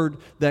word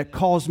that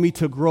caused me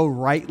to grow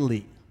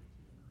rightly.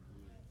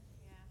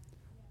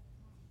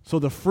 So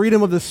the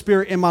freedom of the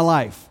Spirit in my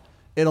life,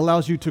 it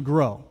allows you to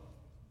grow.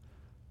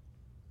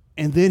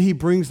 And then he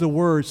brings the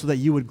word so that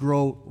you would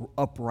grow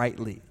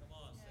uprightly.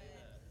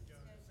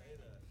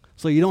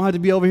 So you don't have to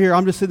be over here.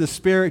 I'm just in the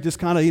Spirit, just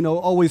kind of,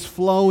 always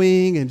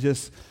flowing and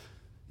just,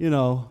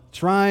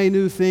 trying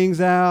new things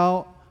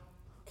out.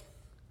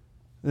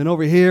 And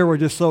over here, we're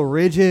just so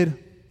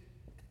rigid.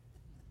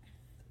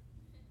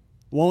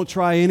 Won't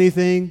try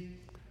anything.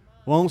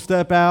 Won't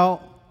step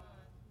out.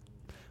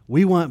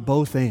 We want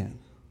both and.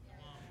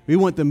 We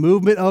want the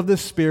movement of the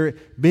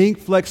Spirit, being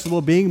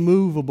flexible, being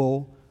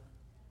movable.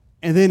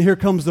 And then here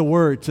comes the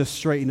Word to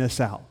straighten us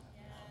out.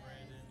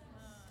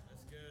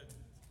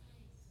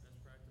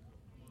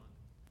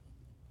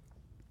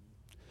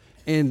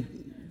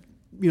 And,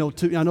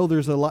 I know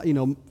there's a lot,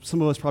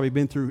 some of us probably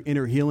been through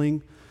inner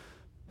healing,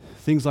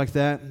 things like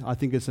that. I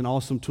think it's an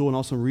awesome tool, an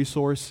awesome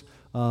resource.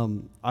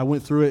 I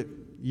went through it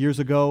years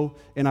ago,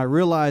 and I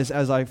realized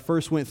as I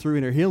first went through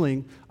inner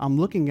healing, I'm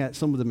looking at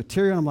some of the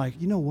material, and I'm like,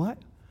 you know what?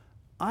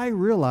 I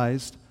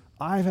realized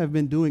I have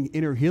been doing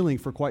inner healing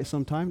for quite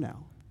some time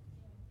now.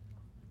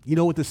 You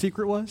know what the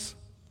secret was?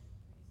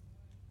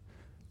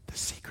 The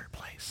secret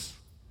place.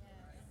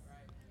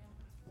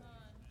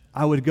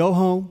 I would go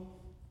home,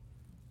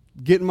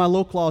 get in my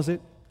little closet,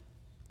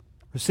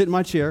 or sit in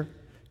my chair,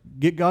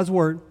 get God's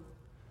Word,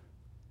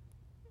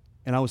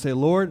 and I would say,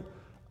 Lord,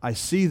 I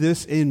see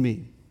this in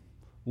me.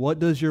 What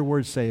does your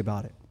Word say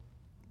about it?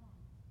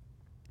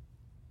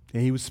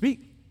 And He would speak.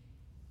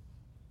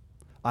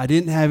 I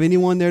didn't have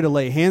anyone there to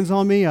lay hands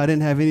on me. I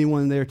didn't have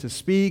anyone there to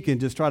speak and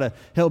just try to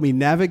help me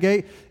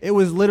navigate. It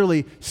was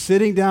literally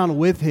sitting down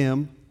with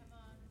Him,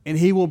 and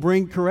He will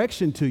bring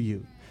correction to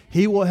you.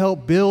 He will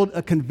help build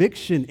a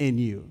conviction in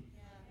you.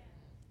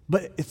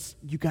 But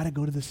you got to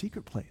go to the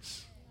secret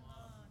place.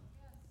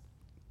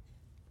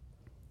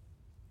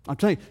 I'm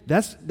telling you,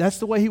 that's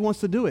the way He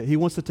wants to do it. He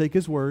wants to take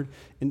His Word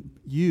and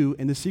you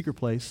in the secret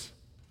place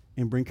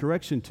and bring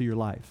correction to your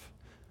life.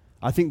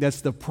 I think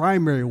that's the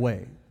primary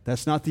way.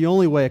 That's not the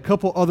only way. A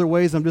couple other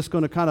ways, I'm just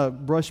going to kind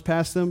of brush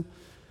past them.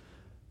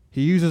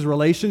 He uses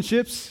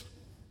relationships.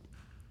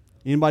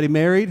 Anybody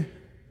married?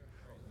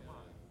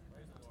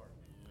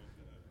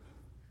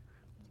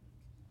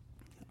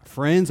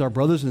 Friends, our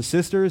brothers and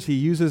sisters, He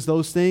uses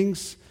those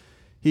things.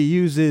 He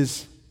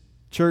uses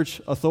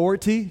church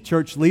authority,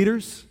 church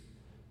leaders.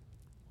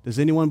 Does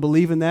anyone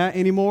believe in that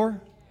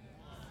anymore?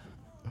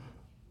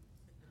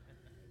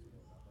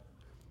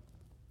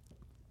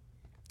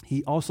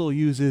 He also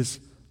uses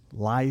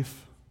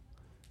life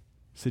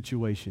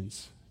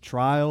situations,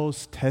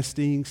 trials,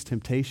 testings,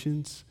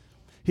 temptations.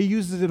 He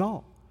uses it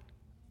all.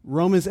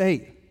 Romans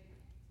 8.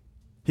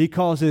 He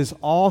causes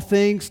all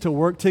things to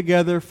work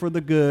together for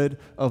the good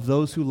of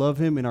those who love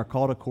Him and are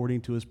called according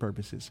to His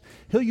purposes.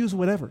 He'll use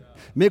whatever.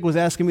 Mick was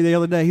asking me the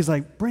other day, he's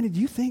like, Brandon, do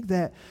you think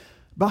that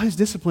about His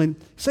discipline,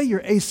 say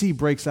your AC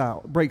breaks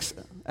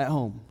at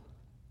home,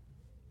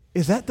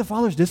 is that the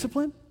Father's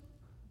discipline?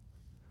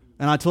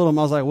 And I told him,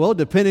 I was like, well,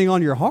 depending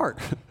on your heart.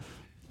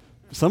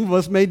 Some of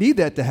us may need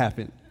that to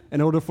happen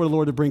in order for the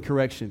Lord to bring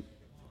correction.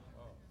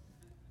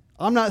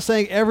 I'm not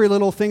saying every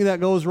little thing that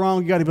goes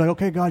wrong, you got to be like,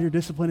 okay, God, you're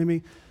disciplining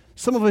me.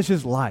 Some of it's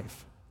just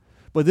life.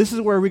 But this is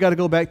where we got to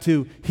go back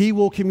to, He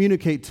will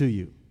communicate to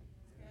you.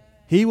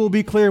 He will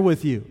be clear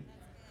with you.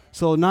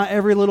 So not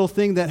every little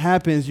thing that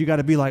happens, you got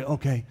to be like,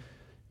 okay,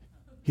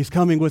 He's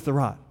coming with the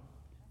rod.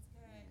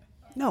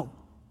 No,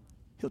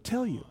 He'll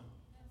tell you.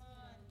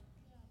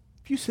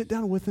 If you sit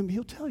down with Him,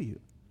 He'll tell you.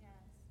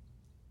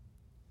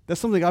 That's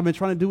something I've been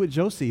trying to do with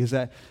Josie, is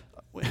that,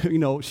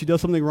 she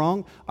does something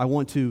wrong. I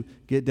want to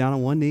get down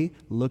on one knee,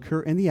 look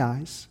her in the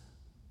eyes,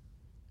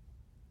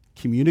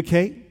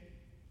 communicate,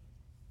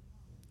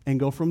 and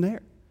go from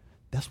there.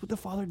 That's what the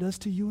Father does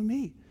to you and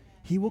me.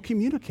 He will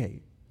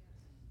communicate.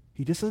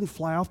 He just doesn't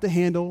fly off the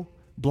handle,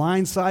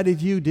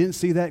 blindsided you, didn't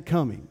see that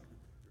coming.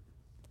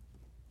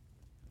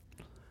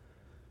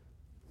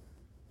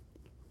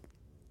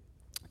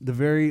 The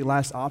very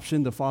last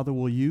option the Father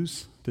will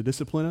use to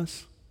discipline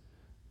us,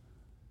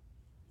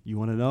 you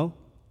want to know?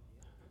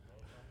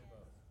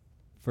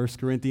 1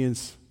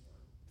 Corinthians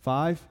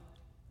 5,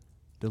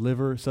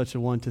 deliver such a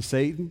one to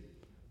Satan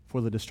for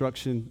the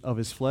destruction of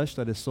his flesh,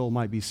 that his soul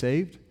might be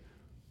saved.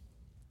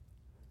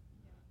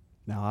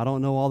 Now, I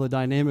don't know all the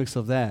dynamics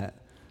of that,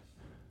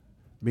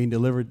 being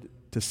delivered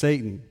to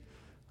Satan.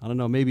 I don't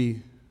know,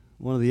 maybe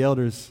one of the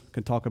elders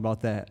can talk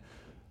about that.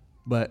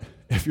 But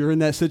if you're in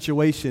that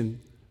situation,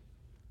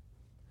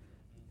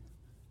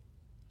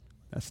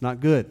 that's not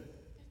good.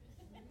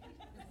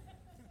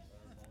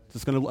 I'm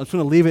just going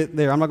to leave it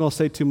there. I'm not going to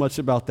say too much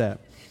about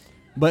that.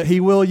 But He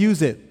will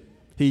use it.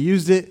 He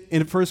used it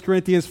in 1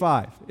 Corinthians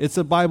 5. It's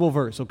a Bible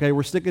verse, okay?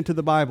 We're sticking to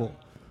the Bible.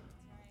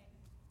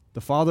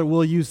 The Father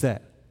will use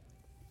that.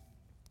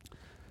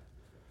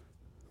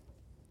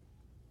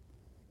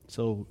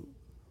 So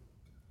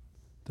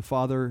the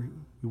Father,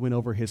 we went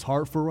over His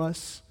heart for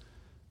us.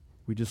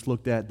 We just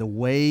looked at the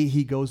way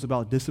He goes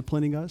about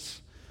disciplining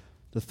us.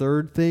 The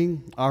third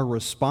thing, our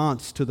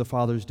response to the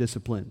Father's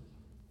discipline.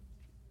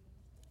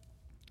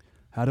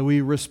 How do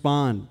we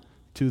respond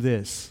to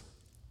this?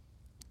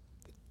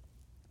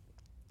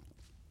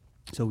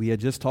 So we had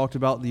just talked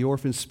about the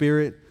orphan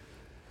spirit.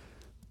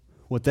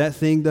 What that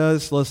thing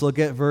does, let's look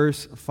at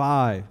verse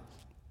 5.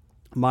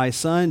 My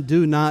son,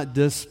 do not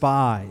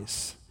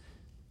despise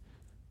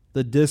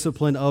the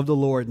discipline of the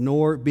Lord,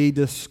 nor be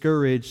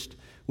discouraged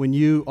when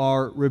you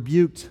are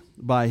rebuked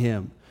by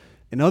him.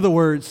 In other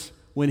words,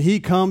 when he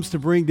comes to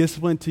bring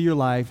discipline to your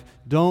life,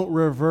 don't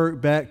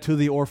revert back to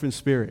the orphan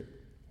spirit.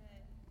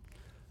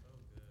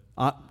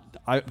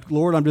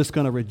 Lord, I'm just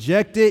going to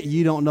reject it.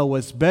 You don't know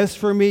what's best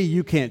for me.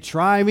 You can't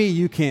try me.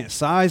 You can't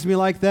size me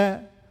like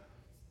that.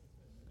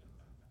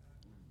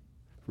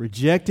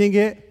 Rejecting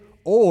it,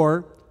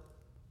 or,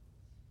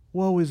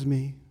 woe is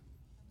me.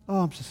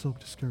 Oh, I'm just so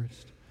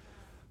discouraged.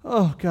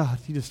 Oh, God,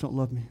 you just don't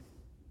love me.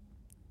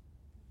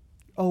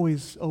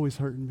 Always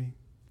hurting me.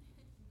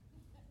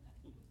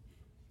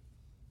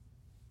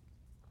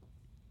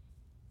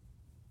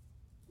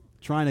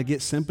 Trying to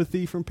get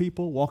sympathy from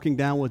people, walking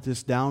down with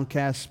this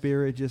downcast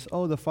spirit, just,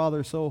 oh, the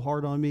Father's so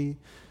hard on me.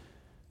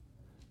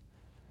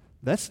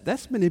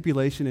 That's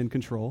manipulation and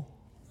control.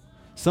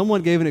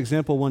 Someone gave an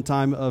example one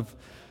time of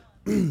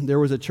there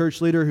was a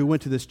church leader who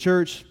went to this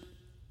church,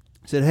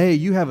 said, hey,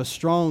 you have a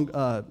strong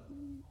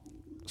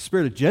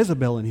spirit of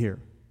Jezebel in here.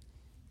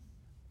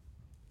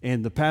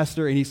 And the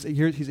pastor, and he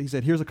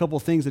said, here's a couple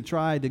of things to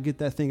try to get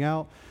that thing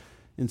out.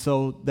 And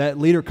so that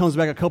leader comes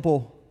back a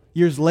couple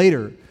years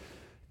later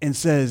and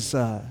says,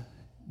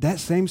 that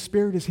same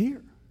spirit is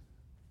here.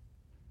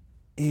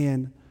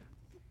 And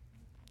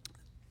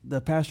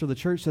the pastor of the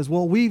church says,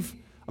 well, we've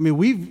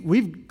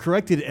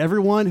corrected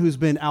everyone who's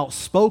been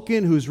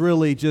outspoken, who's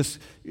really just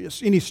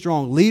any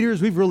strong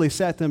leaders. We've really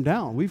sat them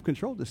down. We've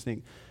controlled this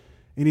thing.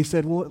 And he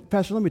said, well,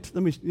 Pastor, let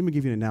me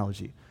give you an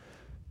analogy.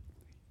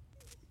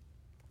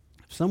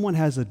 If someone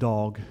has a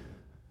dog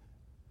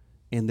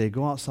and they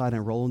go outside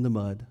and roll in the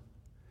mud,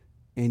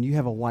 and you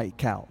have a white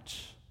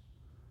couch,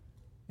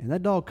 and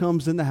that dog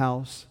comes in the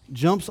house,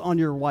 jumps on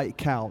your white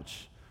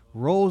couch,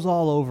 rolls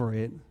all over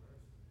it,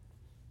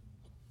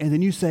 and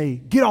then you say,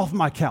 get off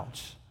my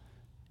couch.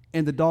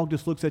 And the dog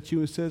just looks at you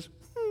and says,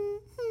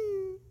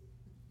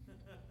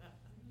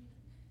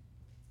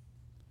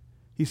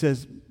 He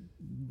says,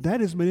 that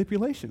is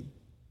manipulation.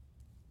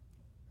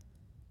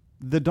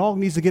 The dog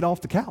needs to get off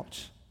the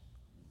couch.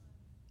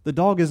 The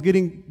dog is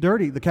getting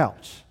dirty, the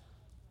couch.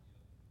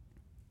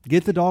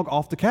 Get the dog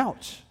off the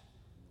couch.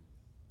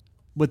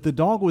 But the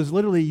dog was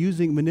literally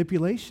using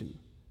manipulation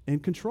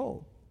and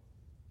control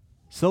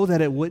so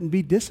that it wouldn't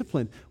be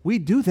disciplined. We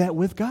do that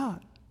with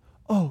God.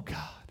 Oh,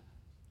 God.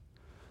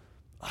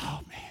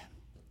 Oh, man.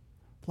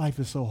 Life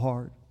is so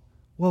hard.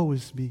 Woe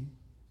is me.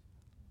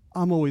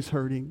 I'm always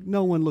hurting.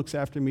 No one looks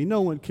after me. No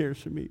one cares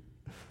for me.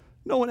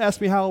 No one asked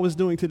me how I was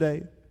doing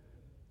today.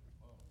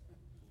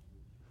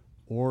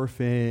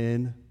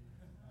 Orphan.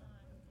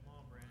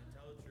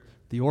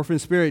 The orphan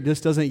spirit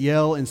just doesn't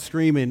yell and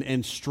scream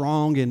and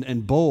strong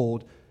and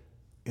bold.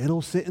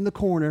 It'll sit in the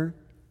corner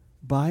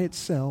by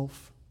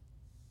itself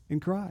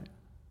and cry.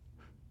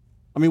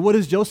 I mean, what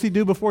does Josie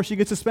do before she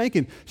gets a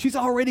spanking? She's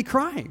already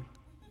crying.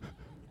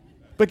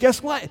 But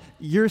guess what?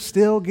 You're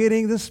still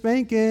getting the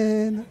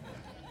spanking.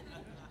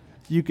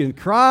 You can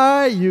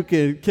cry, you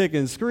can kick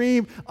and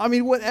scream. I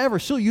mean, whatever.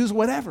 She'll use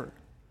whatever.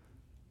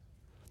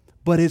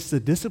 But it's the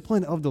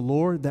discipline of the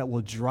Lord that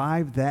will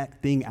drive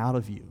that thing out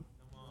of you.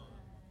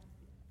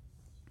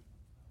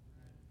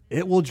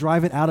 It will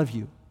drive it out of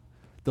you.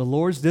 The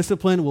Lord's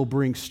discipline will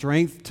bring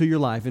strength to your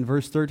life. In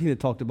verse 13,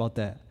 it talked about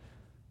that.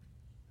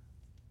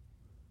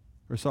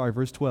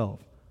 Verse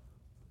 12.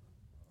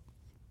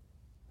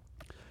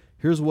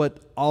 Here's what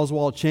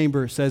Oswald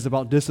Chambers says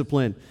about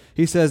discipline.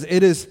 He says,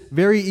 it is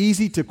very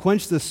easy to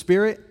quench the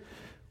spirit.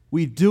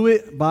 We do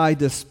it by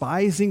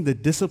despising the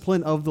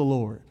discipline of the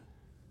Lord.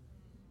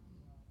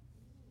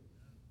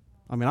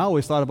 I mean, I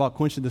always thought about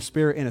quenching the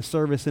spirit in a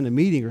service, in a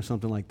meeting or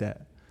something like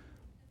that.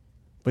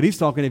 But he's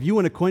talking, if you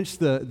want to quench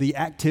the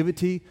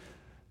activity,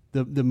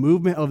 the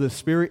movement of the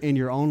Spirit in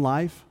your own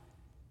life,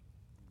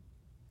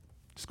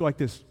 just go like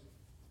this.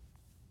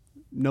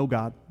 No,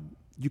 God,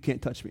 you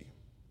can't touch me.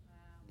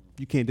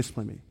 You can't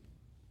discipline me.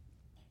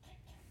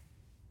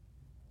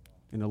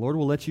 And the Lord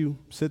will let you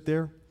sit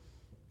there.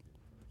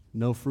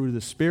 No fruit of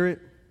the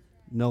Spirit,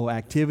 no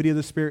activity of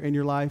the Spirit in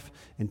your life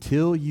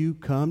until you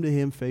come to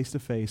Him face to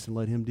face and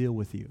let Him deal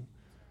with you.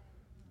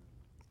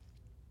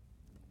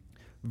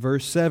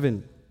 Verse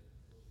 7.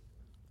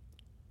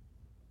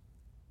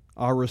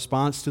 Our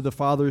response to the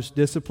Father's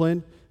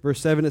discipline. Verse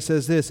 7, it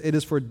says this, it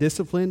is for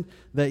discipline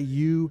that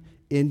you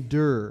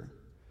endure.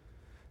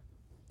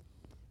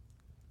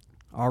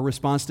 Our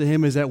response to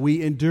Him is that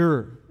we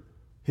endure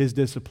His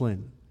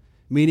discipline,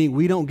 meaning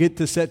we don't get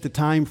to set the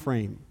time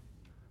frame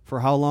for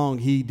how long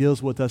He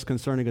deals with us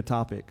concerning a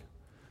topic.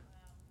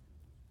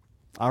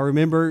 I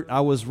remember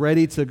I was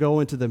ready to go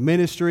into the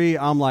ministry.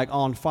 I'm like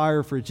on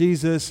fire for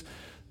Jesus.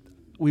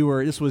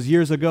 This was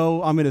years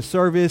ago. I'm in a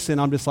service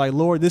and I'm just like,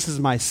 Lord, this is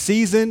my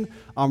season.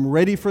 I'm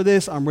ready for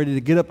this. I'm ready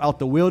to get up out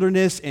the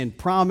wilderness and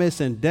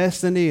promise and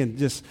destiny and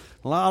just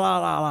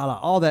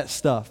all that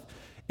stuff.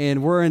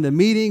 And we're in the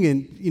meeting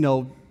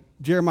and,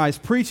 Jeremiah's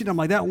preaching. I'm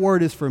like, that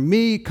word is for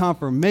me,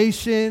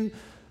 confirmation.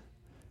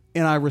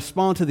 And I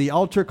respond to the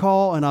altar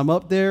call and I'm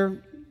up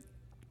there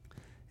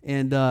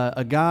And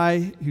a guy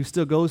who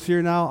still goes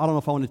here now, I don't know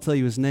if I want to tell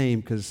you his name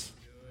because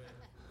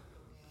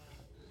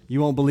you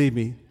won't believe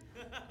me.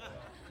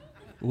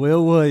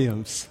 Will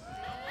Williams.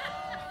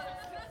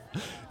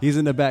 He's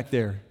in the back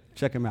there.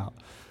 Check him out.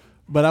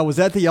 But I was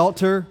at the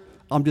altar.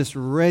 I'm just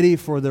ready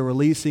for the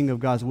releasing of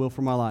God's will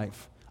for my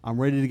life. I'm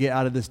ready to get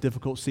out of this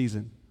difficult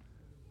season.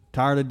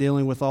 Tired of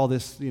dealing with all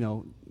this,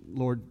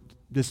 Lord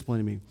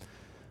disciplining me.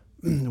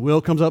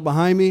 Will comes up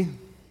behind me.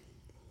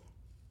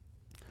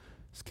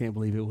 Just can't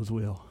believe it was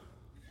Will.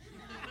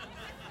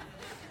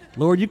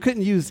 Lord, you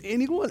couldn't use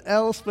anyone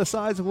else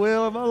besides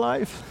Will in my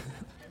life?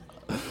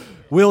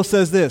 Will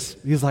says this.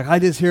 He's like, I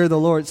just hear the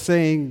Lord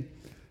saying,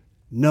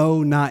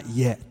 no, not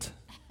yet.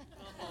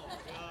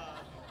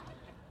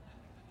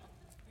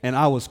 And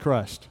I was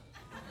crushed.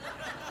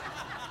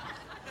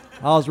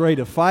 I was ready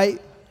to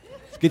fight.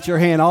 Get your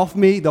hand off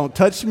me. Don't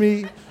touch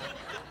me.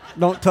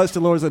 Don't touch the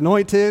Lord's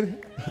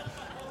anointed.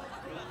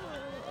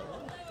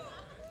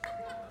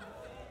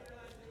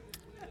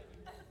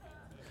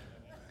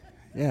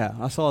 Yeah,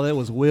 I saw that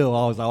was Will.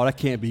 I was like, oh, that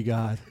can't be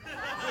God.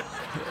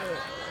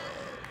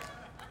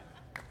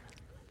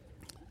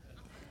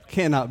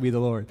 Cannot be the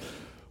Lord.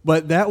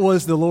 But that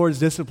was the Lord's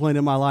discipline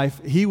in my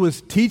life. He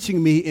was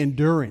teaching me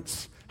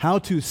endurance, how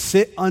to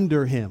sit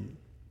under him,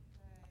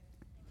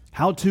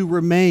 how to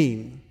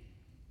remain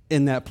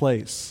in that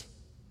place.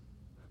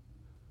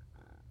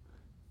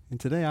 And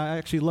today I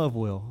actually love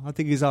Will. I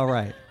think he's all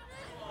right.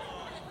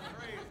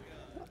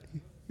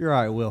 You're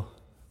all right, Will.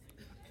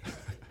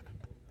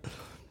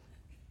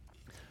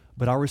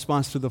 But our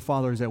response to the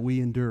Father is that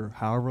we endure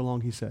however long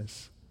he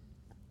says.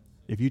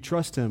 If you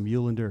trust him,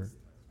 you'll endure.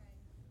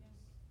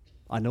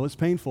 I know it's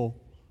painful,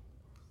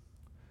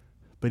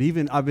 but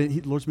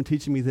the Lord's been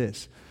teaching me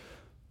this.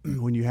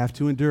 When you have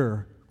to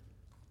endure,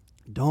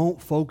 don't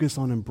focus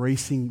on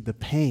embracing the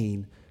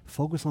pain.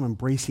 Focus on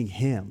embracing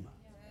him.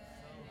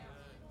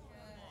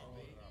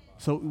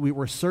 So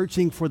we're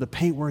searching for the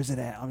pain. Where is it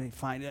at?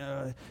 Find it.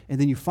 And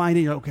then you find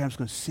it. You're like, okay, I'm just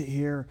going to sit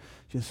here.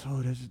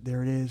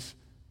 There it is.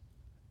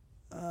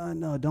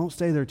 No, don't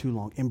stay there too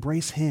long.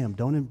 Embrace him.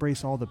 Don't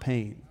embrace all the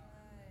pain.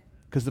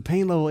 Because the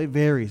pain level, it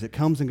varies. It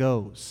comes and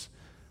goes.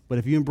 But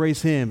if you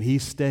embrace him,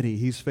 he's steady.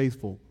 He's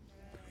faithful.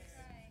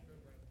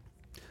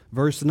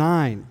 Verse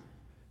 9.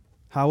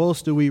 How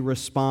else do we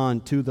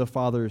respond to the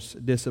Father's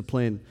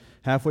discipline?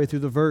 Halfway through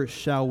the verse,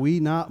 shall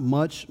we not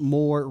much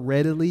more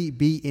readily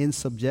be in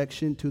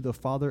subjection to the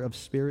Father of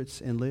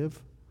spirits and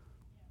live?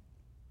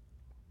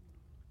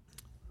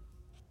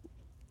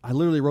 I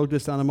literally wrote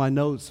this down in my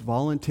notes,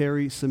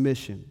 voluntary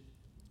submission.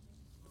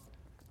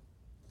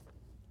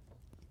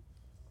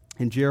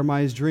 In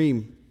Jeremiah's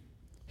dream,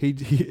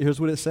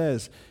 here's what it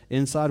says.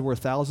 Inside were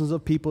thousands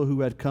of people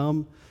who had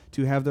come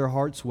to have their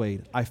hearts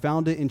weighed. I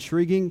found it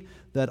intriguing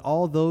that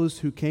all those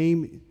who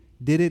came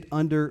did it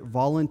under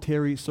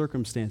voluntary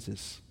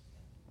circumstances.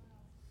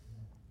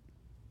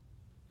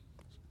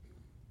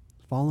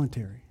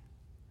 Voluntary.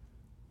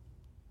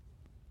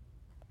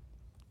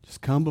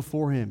 Just come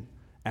before him.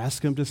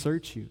 Ask him to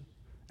search you.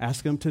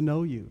 Ask him to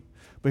know you.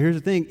 But here's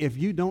the thing. If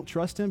you don't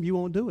trust him, you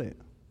won't do it.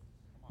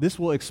 This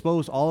will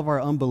expose all of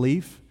our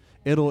unbelief.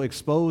 It'll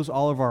expose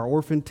all of our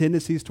orphan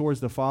tendencies towards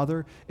the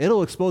Father.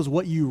 It'll expose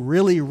what you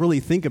really, really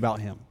think about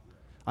him.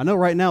 I know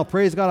right now,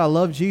 praise God, I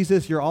love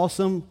Jesus. You're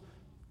awesome.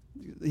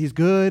 He's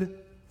good.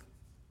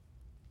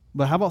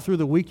 But how about through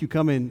the week you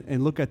come in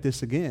and look at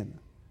this again?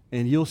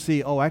 And you'll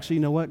see, oh, actually,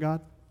 you know what,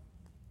 God?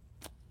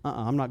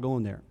 I'm not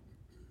going there.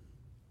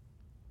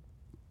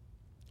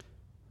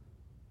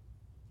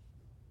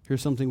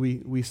 Here's something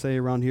we say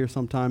around here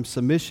sometimes.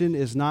 Submission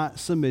is not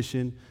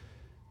submission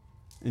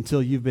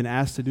until you've been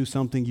asked to do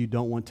something you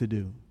don't want to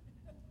do.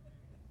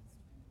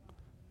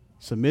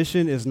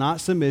 Submission is not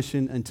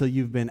submission until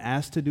you've been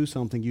asked to do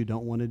something you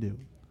don't want to do.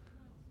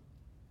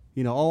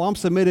 I'm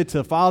submitted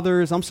to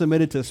fathers. I'm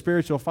submitted to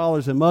spiritual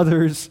fathers and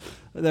mothers.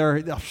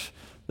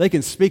 They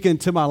can speak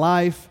into my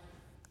life,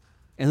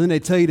 and then they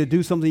tell you to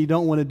do something you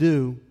don't want to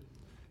do,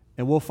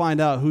 and we'll find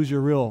out who's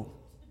your real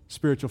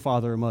spiritual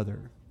father or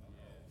mother.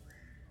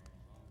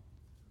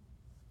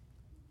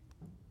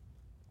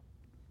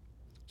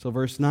 So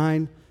verse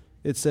 9,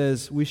 it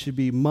says we should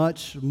be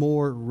much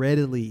more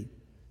readily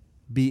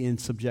be in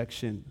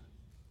subjection.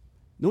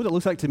 You know what it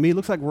looks like to me? It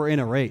looks like we're in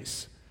a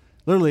race.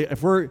 Literally,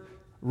 if we're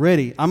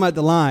ready, I'm at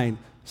the line.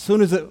 As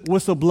soon as the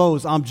whistle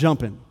blows, I'm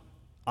jumping.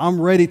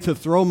 I'm ready to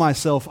throw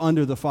myself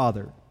under the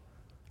Father.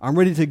 I'm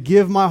ready to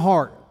give my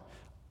heart,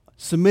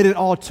 submit it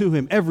all to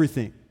him,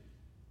 everything.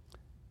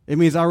 It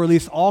means I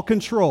release all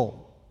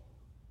control.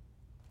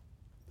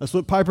 That's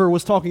what Piper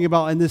was talking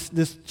about in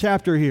this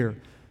chapter here.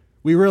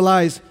 We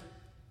realize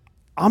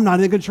I'm not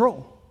in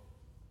control.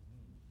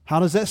 How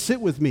does that sit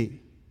with me?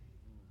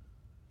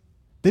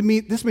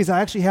 This means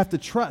I actually have to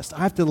trust. I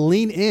have to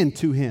lean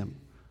into him.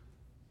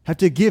 Have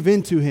to give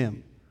in to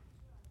him.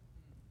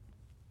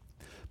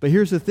 But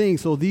here's the thing.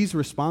 So these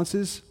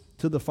responses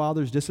to the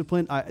Father's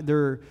discipline,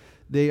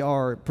 they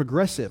are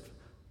progressive.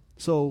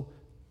 So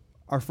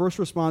our first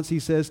response, he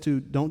says to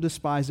don't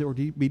despise it or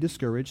be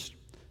discouraged.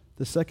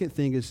 The second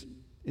thing is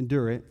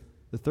endure it.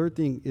 The third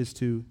thing is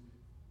to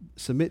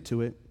submit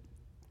to it.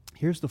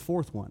 Here's the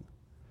fourth one.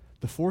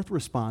 The fourth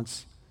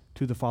response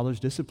to the Father's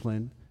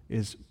discipline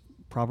is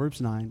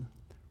Proverbs 9,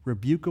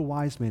 rebuke a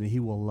wise man and he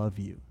will love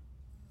you.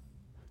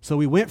 So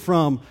we went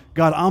from,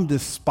 God, I'm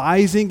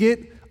despising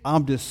it,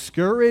 I'm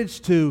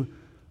discouraged, to,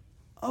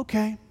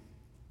 okay,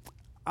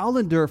 I'll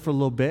endure for a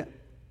little bit.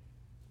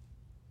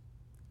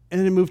 And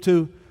then we move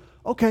to,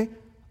 okay,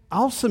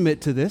 I'll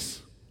submit to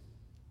this.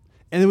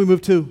 And then we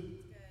move to,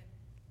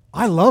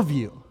 I love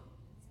you.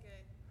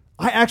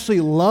 I actually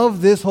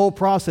love this whole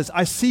process.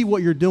 I see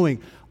what you're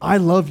doing. I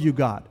love you,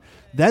 God.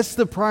 That's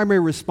the primary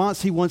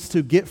response he wants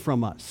to get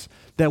from us,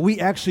 that we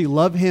actually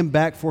love him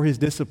back for his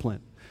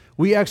discipline.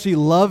 We actually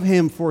love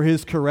him for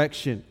his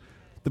correction.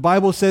 The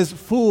Bible says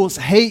fools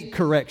hate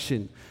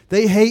correction.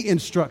 They hate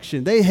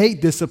instruction. They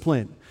hate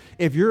discipline.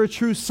 If you're a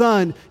true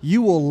son,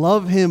 you will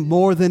love him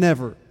more than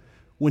ever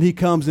when he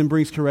comes and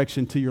brings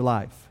correction to your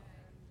life.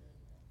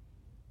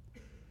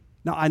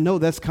 Now, I know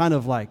that's kind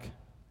of like,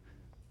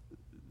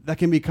 that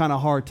can be kind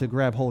of hard to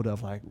grab hold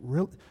of. Like,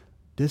 really?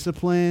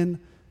 Discipline?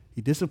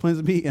 He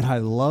disciplines me and I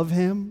love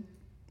him?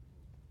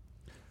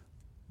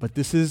 But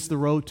this is the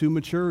road to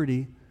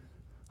maturity.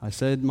 I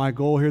said my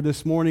goal here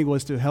this morning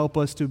was to help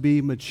us to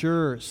be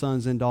mature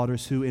sons and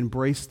daughters who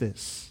embrace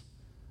this.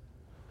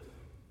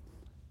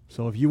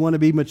 So if you want to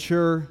be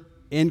mature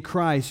in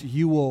Christ,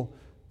 you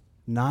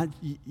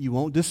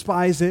won't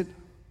despise it.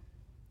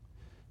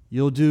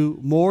 You'll do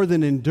more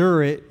than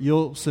endure it.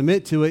 You'll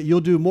submit to it. You'll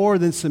do more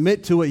than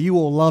submit to it. You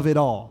will love it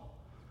all.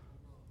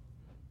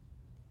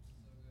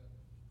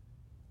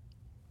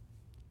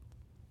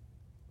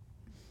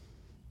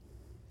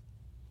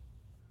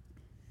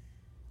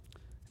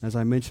 As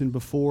I mentioned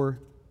before,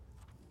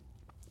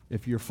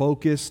 if you're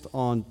focused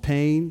on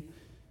pain,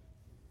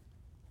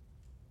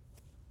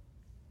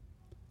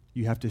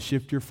 you have to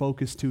shift your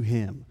focus to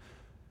him.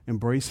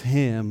 Embrace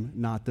him,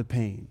 not the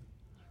pain.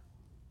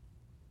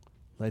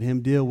 Let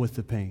him deal with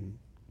the pain.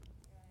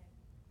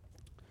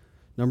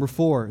 Number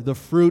 4, the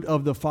fruit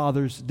of the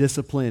Father's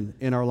discipline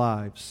in our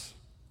lives.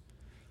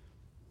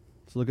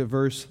 Let's look at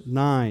verse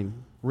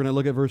 9. We're going to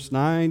look at verse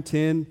 9,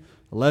 10,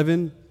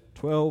 11,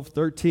 12,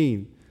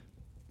 13.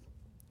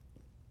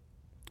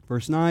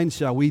 Verse 9,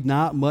 shall we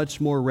not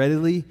much more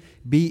readily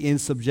be in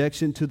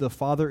subjection to the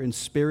Father in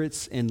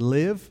spirits and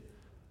live?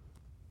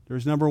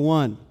 There's number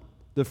 1,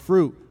 the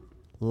fruit,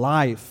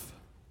 life.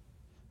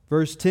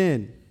 Verse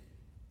 10,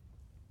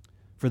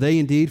 for they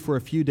indeed for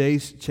a few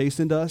days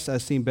chastened us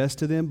as seemed best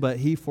to them, but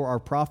he for our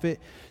profit,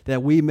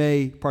 that we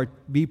may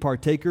be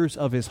partakers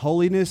of his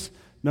holiness.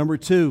 Number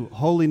 2,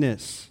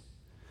 holiness.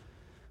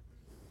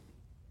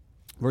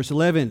 Verse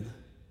 11,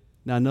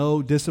 now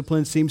no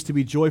discipline seems to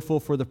be joyful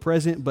for the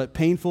present, but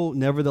painful.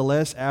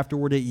 Nevertheless,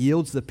 afterward it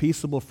yields the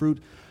peaceable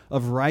fruit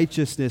of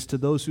righteousness to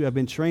those who have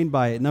been trained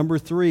by it. Number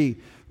 3,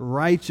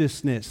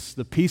 righteousness,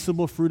 the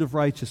peaceable fruit of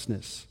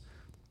righteousness.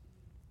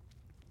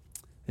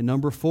 And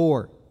number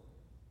 4,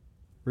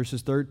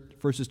 verses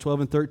 12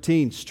 and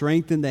 13,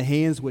 strengthen the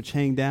hands which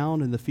hang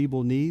down and the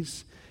feeble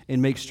knees,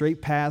 and make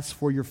straight paths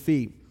for your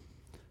feet,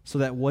 so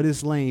that what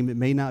is lame it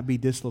may not be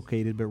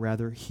dislocated, but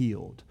rather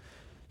healed.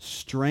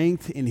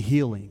 Strength and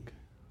healing.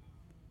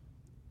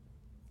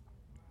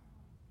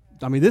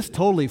 I mean, this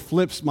totally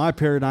flips my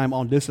paradigm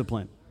on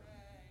discipline.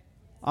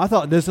 I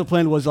thought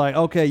discipline was like,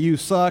 okay, you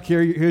suck,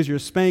 here's your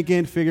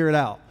spanking, figure it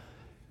out.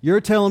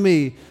 You're telling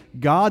me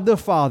God the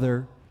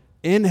Father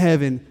in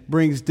heaven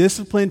brings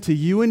discipline to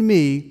you and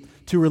me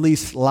to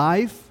release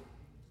life,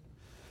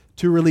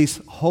 to release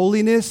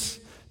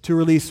holiness, to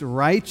release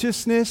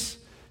righteousness,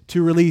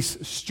 to release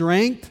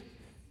strength,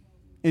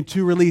 and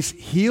to release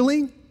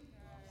healing.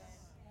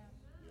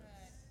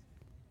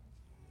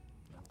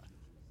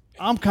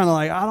 I'm kind of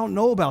like, I don't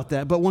know about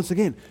that. But once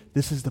again,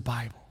 this is the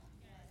Bible.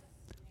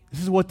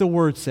 This is what the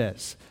Word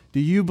says. Do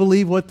you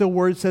believe what the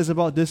Word says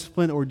about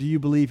discipline, or do you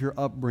believe your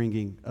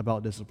upbringing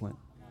about discipline?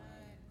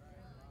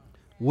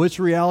 Which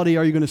reality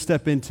are you going to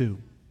step into?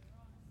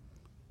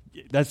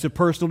 That's a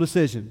personal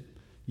decision.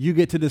 You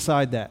get to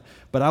decide that.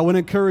 But I would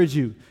encourage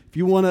you, if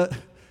you want to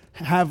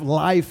have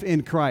life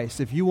in Christ,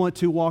 if you want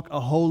to walk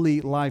a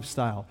holy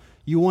lifestyle,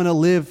 you want to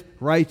live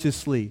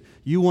righteously,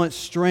 you want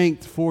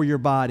strength for your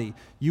body,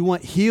 you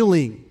want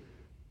healing,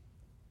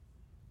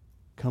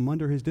 come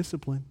under his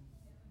discipline.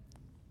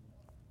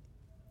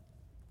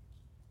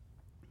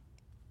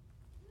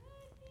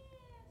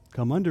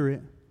 Come under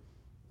it.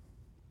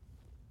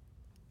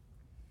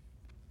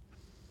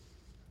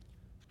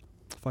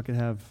 If I could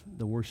have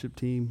the worship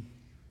team.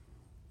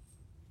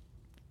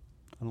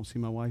 I don't see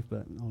my wife,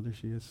 but oh, there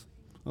she is.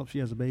 Oh, she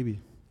has a baby.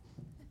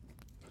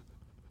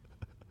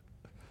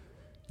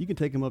 You can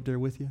take him up there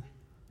with you.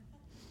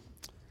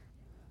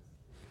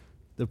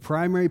 The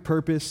primary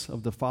purpose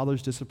of the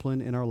Father's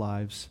discipline in our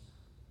lives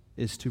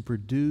is to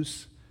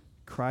produce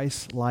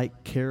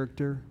Christ-like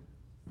character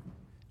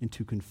and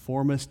to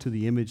conform us to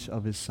the image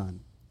of his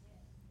Son.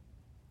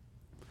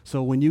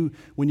 So when you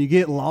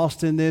get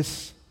lost in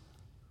this,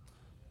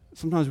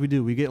 sometimes we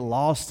do. We get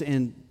lost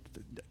in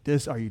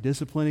Are you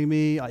disciplining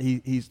me?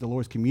 The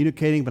Lord's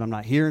communicating, but I'm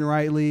not hearing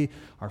rightly.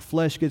 Our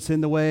flesh gets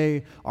in the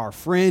way. Our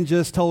friend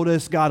just told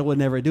us God would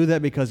never do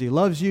that because he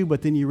loves you,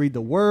 but then you read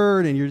the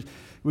word and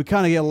we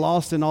kind of get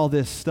lost in all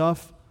this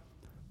stuff.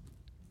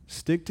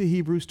 Stick to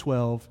Hebrews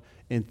 12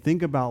 and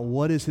think about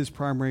what is his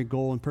primary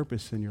goal and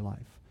purpose in your life.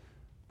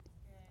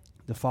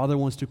 The Father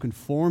wants to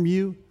conform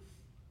you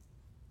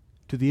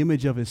to the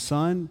image of his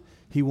Son.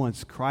 He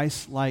wants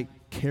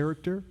Christ-like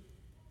character.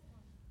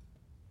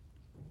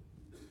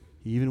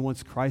 He even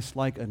wants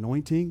Christ-like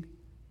anointing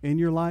in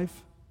your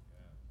life.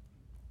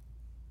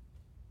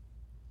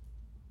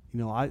 You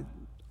know,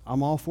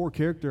 I'm all for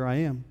character, I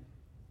am.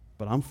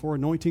 But I'm for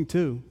anointing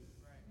too.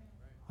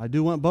 I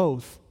do want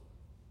both.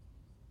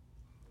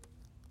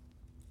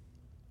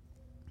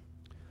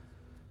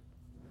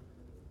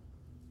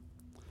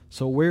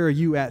 So where are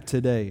you at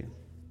today?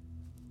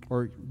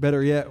 Or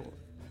better yet,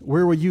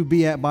 where will you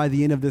be at by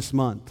the end of this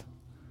month?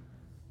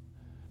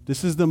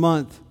 This is the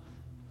month.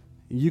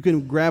 You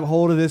can grab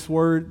hold of this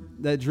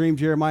word, that dream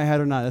Jeremiah had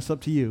or not. That's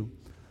up to you.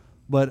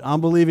 But I'm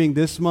believing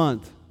this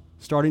month,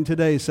 starting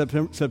today,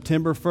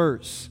 September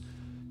 1st,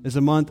 is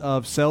a month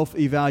of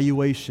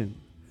self-evaluation.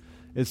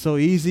 It's so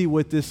easy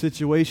with this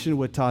situation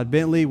with Todd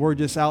Bentley. We're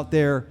just out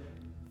there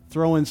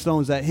throwing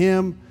stones at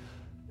him.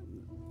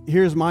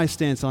 Here's my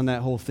stance on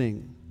that whole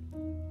thing.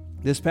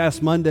 This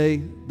past Monday,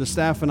 the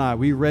staff and I,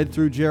 we read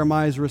through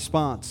Jeremiah's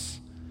response.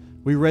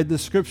 We read the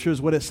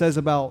scriptures, what it says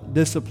about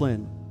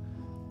discipline.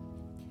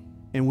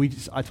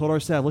 And I told our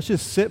staff, let's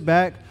just sit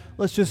back.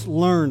 Let's just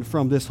learn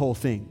from this whole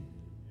thing.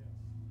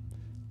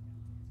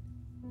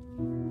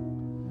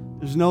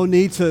 There's no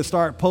need to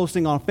start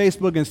posting on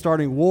Facebook and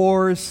starting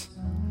wars.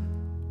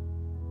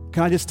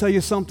 Can I just tell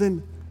you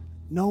something?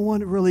 No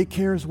one really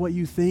cares what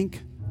you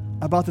think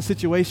about the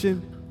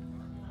situation.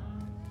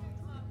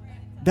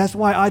 That's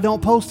why I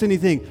don't post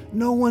anything.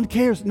 No one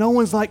cares. No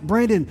one's like,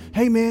 Brandon,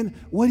 hey man,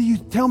 what do you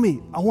tell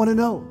me? I want to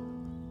know.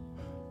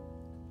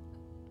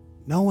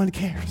 No one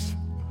cares.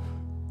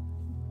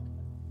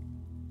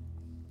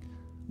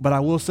 But I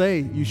will say,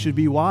 you should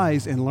be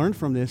wise and learn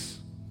from this.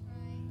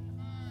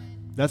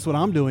 That's what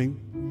I'm doing.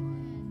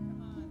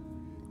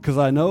 Because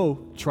I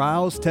know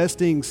trials,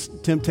 testings,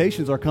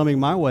 temptations are coming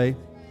my way.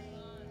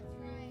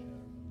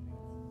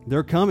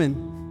 They're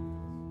coming.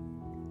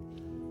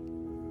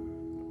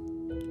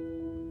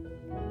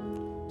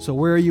 So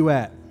where are you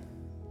at?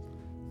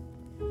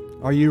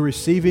 Are you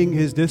receiving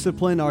his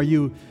discipline? Are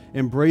you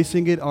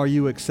embracing it? Are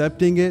you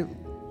accepting it?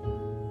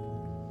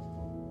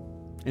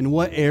 In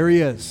what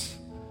areas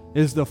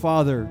is the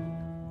Father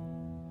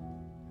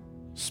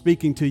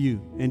speaking to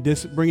you and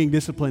bringing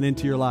discipline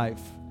into your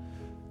life?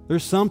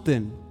 There's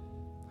something.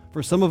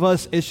 For some of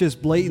us, it's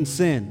just blatant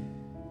sin.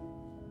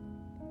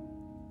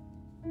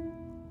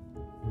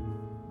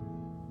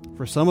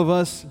 For some of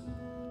us,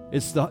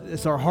 it's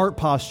our heart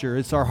posture.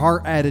 It's our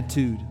heart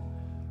attitude.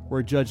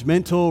 We're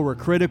judgmental. We're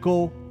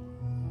critical.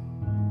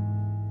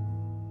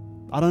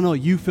 I don't know.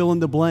 You fill in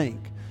the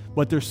blank.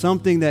 But there's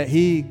something that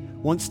he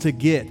wants to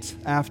get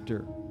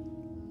after.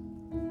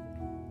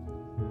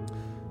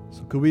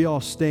 So could we all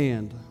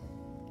stand?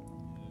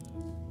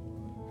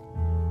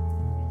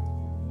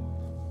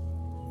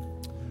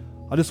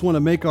 I just want to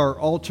make our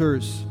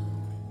altars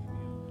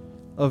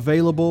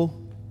available.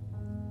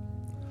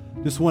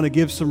 Just want to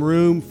give some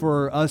room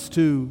for us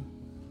to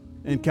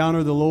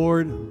encounter the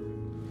Lord,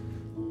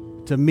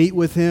 to meet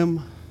with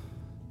him,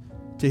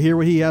 to hear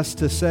what he has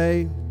to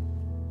say.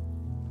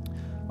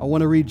 I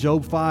want to read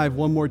Job 5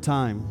 one more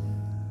time.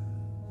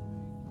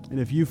 And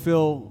if you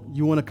feel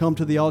you want to come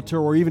to the altar,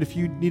 or even if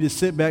you need to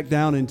sit back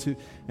down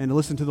and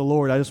listen to the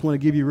Lord, I just want to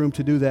give you room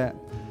to do that.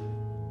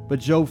 But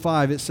Job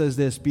 5, it says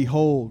this,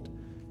 "Behold,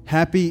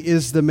 happy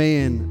is the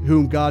man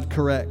whom God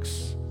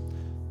corrects.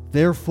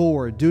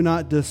 Therefore, do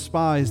not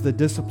despise the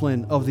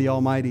discipline of the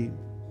Almighty.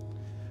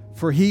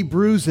 For he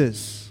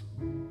bruises,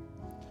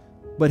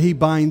 but he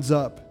binds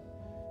up.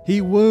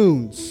 He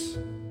wounds,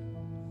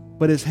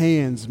 but his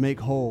hands make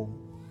whole."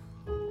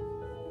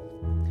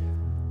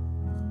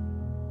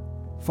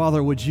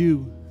 Father, would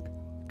you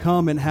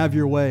come and have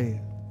your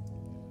way?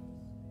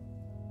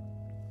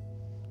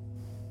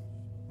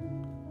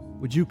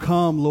 Would you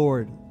come,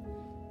 Lord?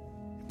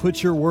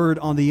 Put your word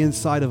on the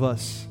inside of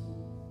us.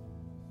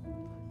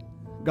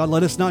 God,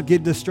 let us not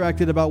get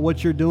distracted about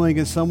what you're doing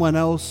in someone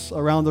else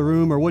around the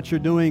room or what you're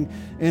doing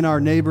in our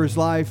neighbor's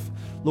life.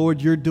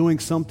 Lord, you're doing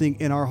something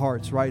in our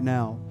hearts right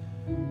now.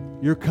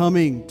 You're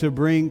coming to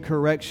bring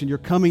correction. You're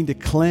coming to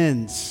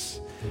cleanse.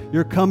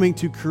 You're coming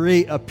to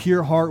create a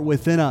pure heart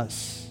within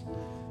us.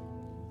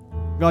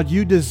 God,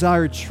 you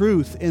desire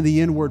truth in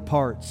the inward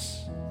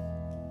parts.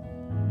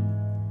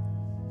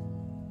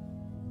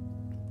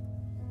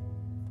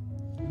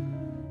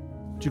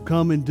 Would you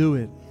come and do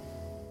it?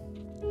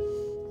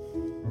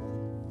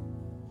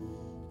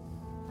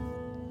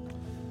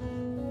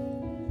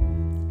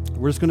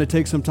 We're just going to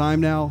take some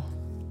time now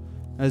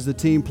as the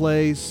team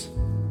plays.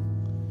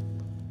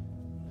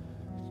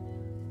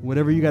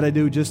 Whatever you got to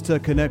do just to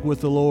connect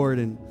with the Lord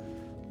and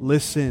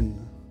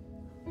listen.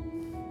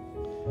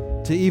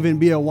 to even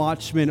be a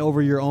watchman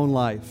over your own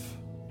life.